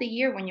the end of the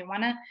year, when you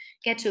want to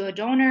get to a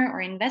donor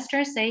or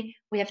investor, say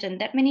we have done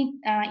that many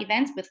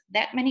events with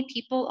that many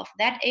people of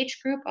that age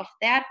group, of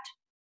that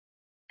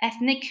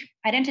ethnic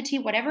identity,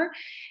 whatever,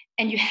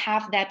 and you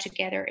have that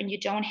together, and you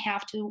don't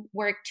have to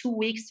work 2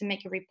 weeks to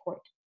make a report.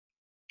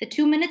 The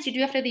 2 minutes you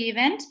do after the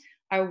event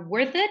are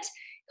worth it,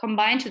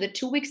 combined to the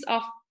 2 weeks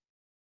of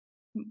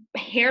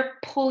hair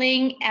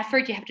pulling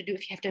effort you have to do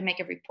if you have to make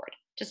a report.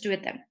 Just do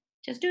it then.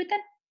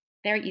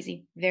 Very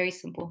easy, very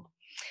simple.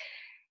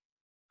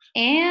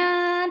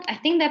 And I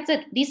think that's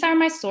it. These are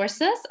my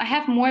sources. I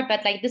have more,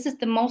 but like this is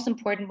the most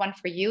important one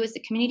for you, is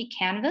the community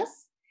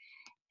canvas.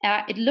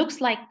 It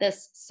looks like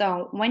this.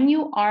 So when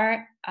you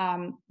are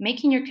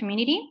making your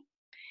community,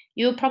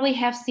 you'll probably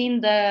have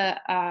seen the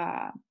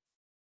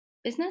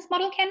business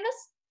model canvas,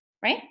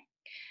 right?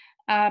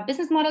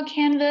 Business model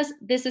canvas,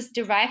 this is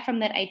derived from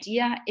that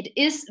idea. It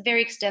is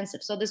very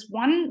extensive. So this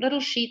one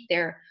little sheet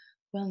there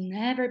will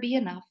never be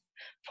enough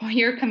for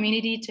your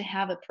community to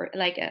have a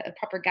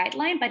proper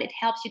guideline, but it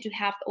helps you to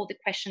have all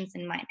the questions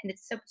in mind. And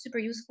it's super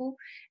useful.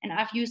 And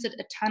I've used it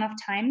a ton of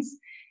times,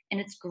 and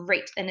it's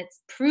great. And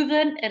it's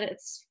proven, and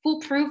it's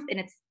foolproof, and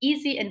it's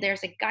easy, and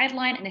there's a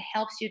guideline, and it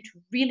helps you to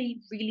really,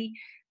 really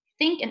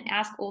think and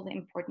ask all the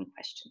important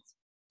questions.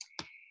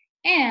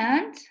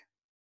 And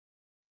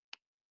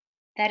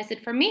that is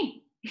it for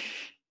me.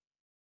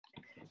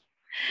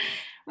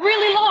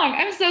 Really long.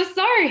 I'm so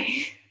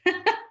sorry.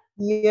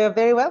 You're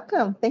very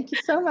welcome. Thank you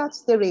so much,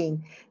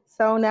 Darienne.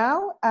 So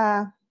now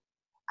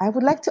I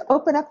would like to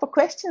open up for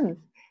questions.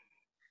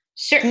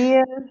 Sure.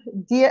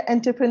 Dear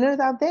entrepreneurs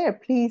out there,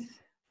 please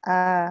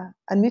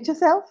unmute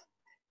yourself,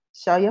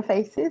 show your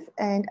faces,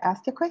 and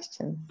ask your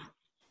questions.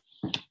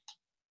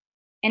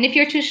 And if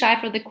you're too shy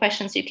for the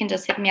questions, you can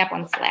just hit me up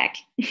on Slack.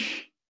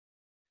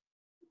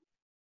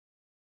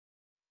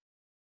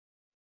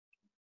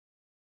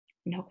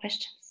 No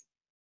questions?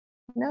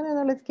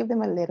 No. Let's give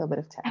them a little bit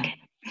of time. Okay.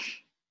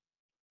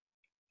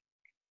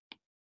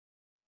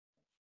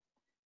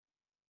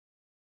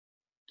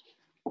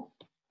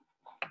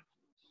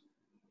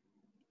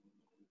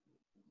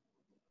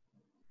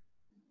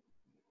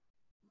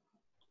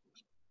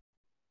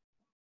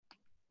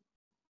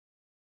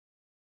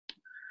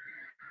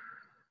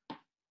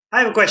 I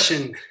have a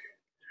question.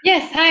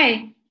 Yes,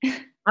 hi.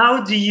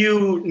 How do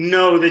you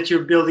know that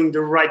you're building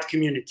the right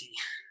community?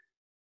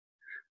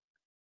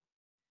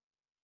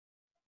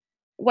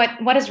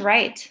 What is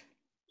right?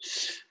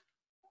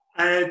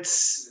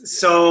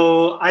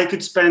 So I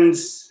could spend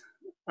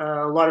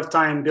a lot of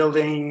time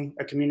building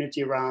a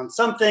community around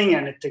something,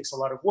 and it takes a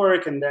lot of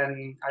work, and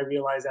then I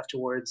realize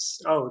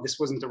afterwards, oh, this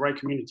wasn't the right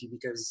community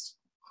because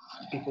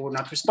people were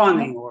not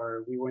responding,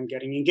 or we weren't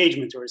getting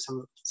engagement, or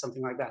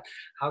something like that.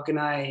 How can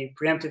I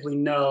preemptively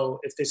know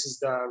if this is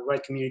the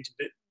right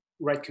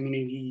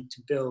community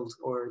to build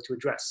or to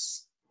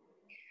address?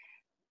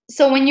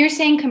 So when you're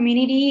saying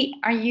community,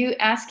 are you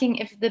asking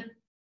if the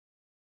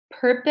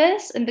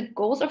purpose and the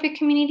goals of your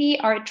community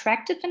are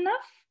attractive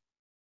enough?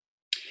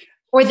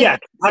 Or yeah,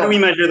 how do we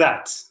measure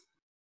that?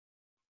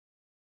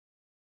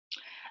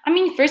 I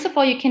mean, first of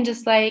all, you can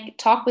just like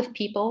talk with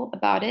people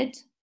about it.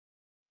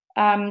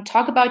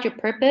 Talk about your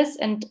purpose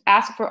and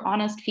ask for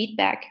honest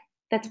feedback.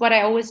 That's what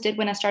I always did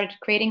when I started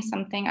creating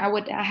something.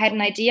 I had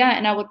an idea,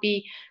 and I would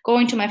be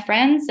going to my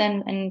friends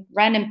and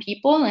random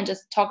people and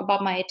just talk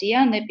about my idea,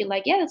 and they'd be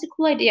like, yeah, that's a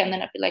cool idea. And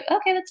then I'd be like,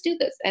 okay, let's do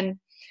this. And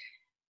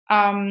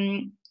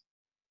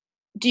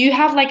do you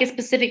have like a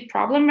specific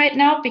problem right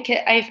now? Because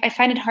I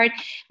find it hard,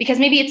 because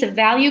maybe it's a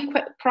value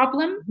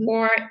problem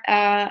or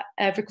a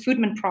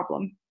recruitment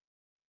problem.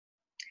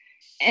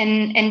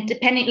 And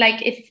depending,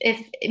 like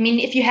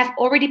if you have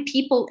already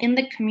people in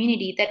the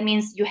community, that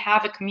means you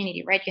have a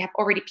community, right? You have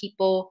already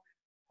people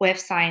who have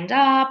signed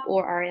up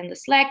or are in the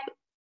Slack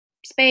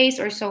space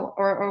or so,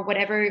 or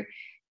whatever,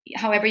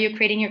 however you're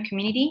creating your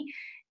community.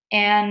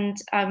 And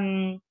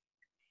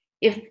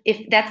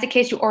if that's the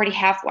case, you already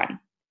have one.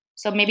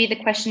 So maybe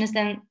the question is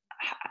then,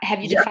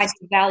 have you defined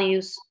the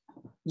values?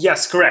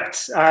 Yes,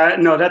 correct.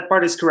 No, that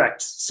part is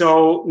correct.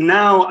 So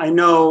now I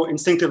know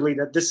instinctively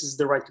that this is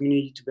the right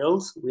community to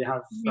build. We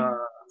have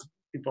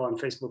people on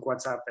Facebook,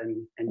 WhatsApp,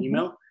 and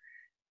email.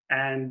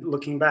 And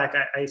looking back,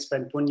 I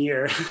spent 1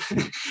 year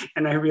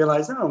and I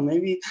realized, oh,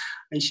 maybe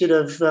I should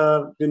have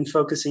been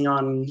focusing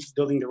on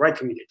building the right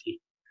community.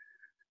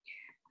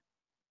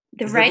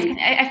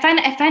 I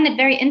find it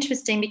very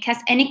interesting, because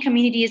any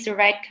community is the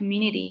right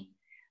community.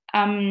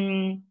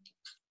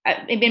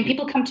 When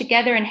people come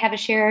together and have a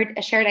shared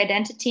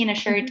identity and a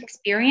shared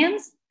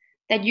experience,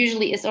 that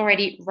usually is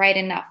already right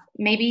enough.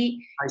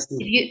 Maybe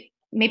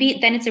maybe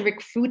then it's a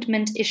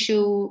recruitment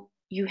issue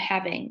you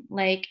having,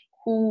 like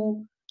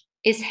who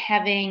is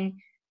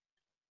having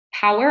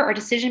power or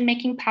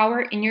decision-making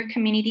power in your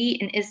community,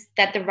 and is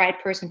that the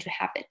right person to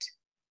have it?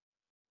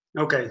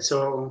 Okay,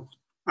 so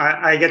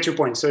I get your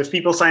point. So if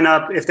people sign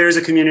up, if there's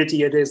a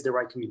community, it is the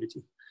right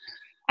community.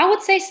 I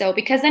would say so,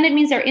 because then it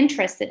means they're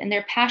interested and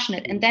they're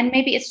passionate. And then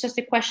maybe it's just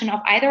a question of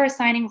either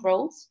assigning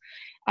roles,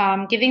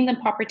 giving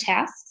them proper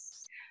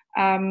tasks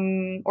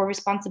or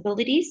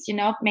responsibilities,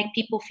 make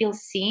people feel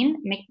seen,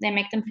 make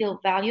them feel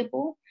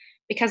valuable,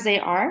 because they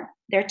are.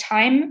 Their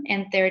time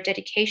and their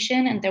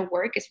dedication and their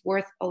work is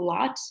worth a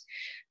lot.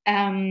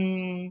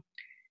 If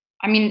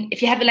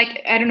you have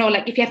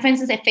if you have, for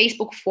instance, a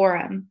Facebook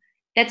forum,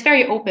 that's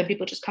very open.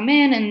 People just come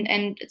in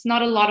and it's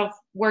not a lot of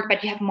work,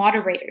 but you have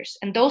moderators,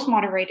 and those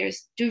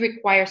moderators do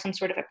require some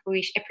sort of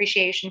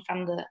appreciation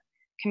from the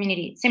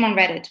community. Same on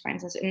Reddit, for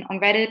instance. On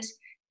Reddit,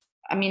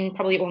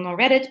 probably you all know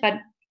Reddit, but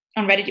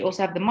on Reddit you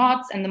also have the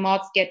mods, and the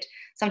mods get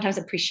sometimes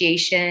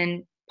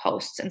appreciation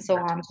posts and so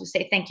on to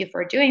say thank you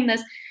for doing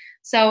this.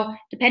 So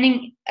I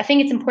think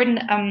it's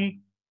important.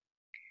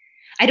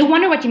 I do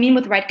wonder what you mean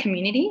with right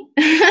community.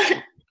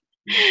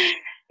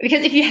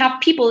 Because if you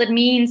have people, it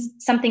means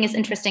something is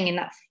interesting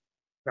enough.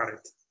 Right.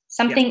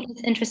 Something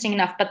is interesting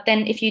enough. But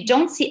then if you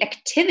don't see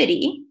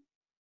activity,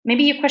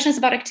 maybe your question is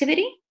about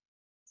activity?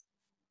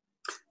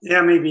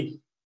 Yeah, maybe.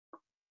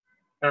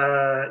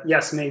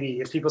 Yes,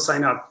 maybe. If people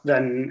sign up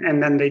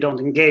and then they don't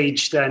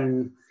engage,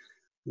 then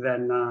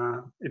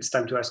it's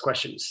time to ask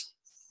questions.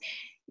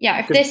 Yeah,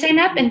 if they sign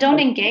up and don't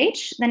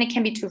engage, then it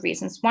can be two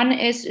reasons. One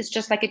is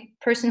just like a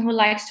person who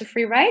likes to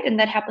free write, and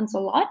that happens a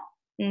lot.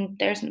 And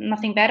there's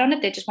nothing bad on it.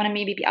 They just want to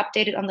maybe be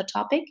updated on the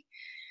topic.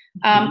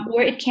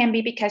 Or it can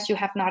be because you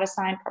have not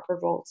assigned proper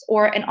roles,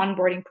 or an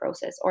onboarding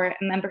process, or a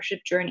membership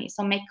journey.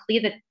 So make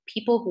clear that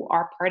people who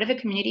are part of a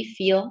community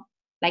feel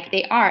like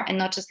they are, and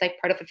not just like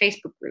part of a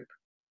Facebook group.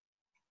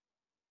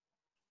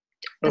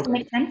 Does that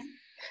make sense?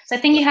 So I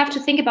think you have to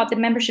think about the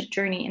membership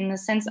journey in the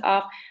sense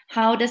of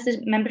how does the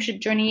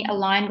membership journey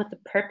align with the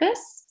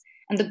purpose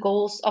and the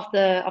goals of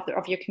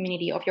your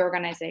community, of your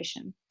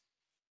organization.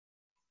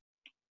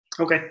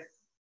 Okay.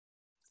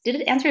 Did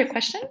it answer your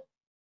question?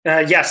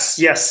 Yes.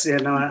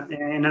 In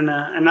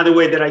another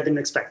way that I didn't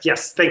expect.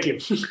 Yes, thank you.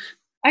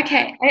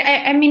 Okay.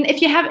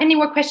 If you have any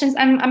more questions,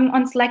 I'm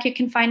on Slack. You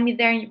can find me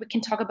there, and we can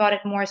talk about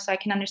it more, so I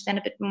can understand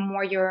a bit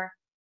more your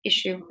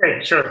issue.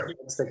 Okay, sure.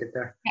 Let's take it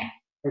there. Yeah.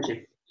 Thank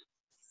you.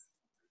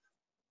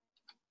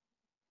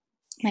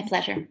 My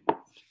pleasure.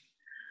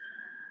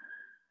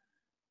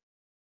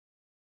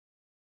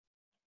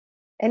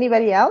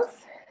 Anybody else?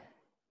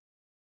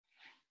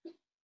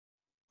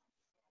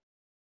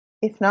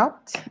 If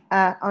not,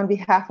 on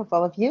behalf of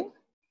all of you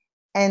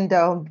and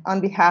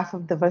on behalf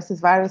of the Versus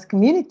Virus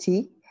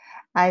community,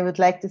 I would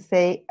like to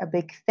say a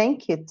big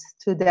thank you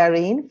to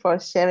Darienne for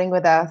sharing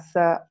with us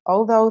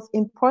all those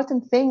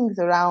important things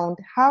around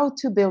how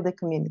to build a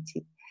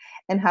community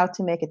and how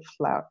to make it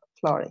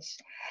flourish.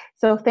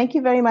 So thank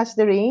you very much,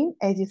 Darienne.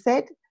 As you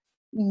said,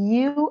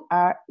 you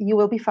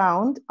will be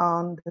found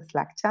on the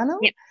Slack channel.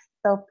 Yep.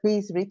 So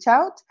please reach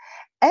out.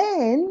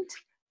 And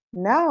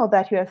now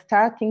that you are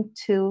starting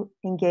to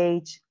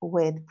engage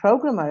with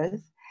programmers,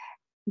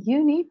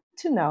 you need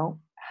to know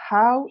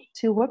how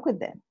to work with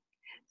them.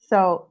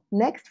 So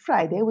next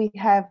Friday, we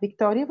have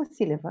Victoria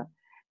Vasileva,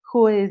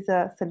 who is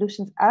a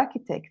solutions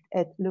architect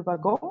at Le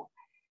Wagon.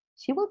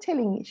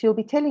 She'll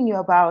be telling you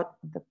about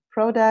the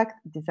product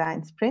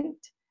design sprint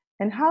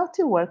and how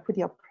to work with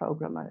your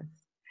programmers.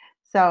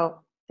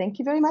 So thank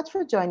you very much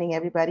for joining,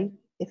 everybody.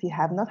 If you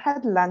have not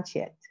had lunch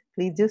yet,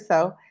 please do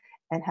so,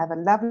 and have a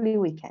lovely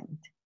weekend.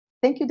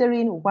 Thank you,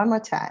 Darienne, one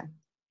more time.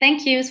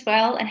 Thank you as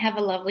well, and have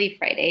a lovely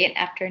Friday and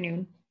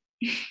afternoon.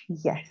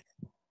 Yes.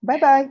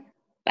 Bye-bye.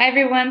 Bye,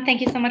 everyone.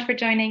 Thank you so much for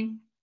joining.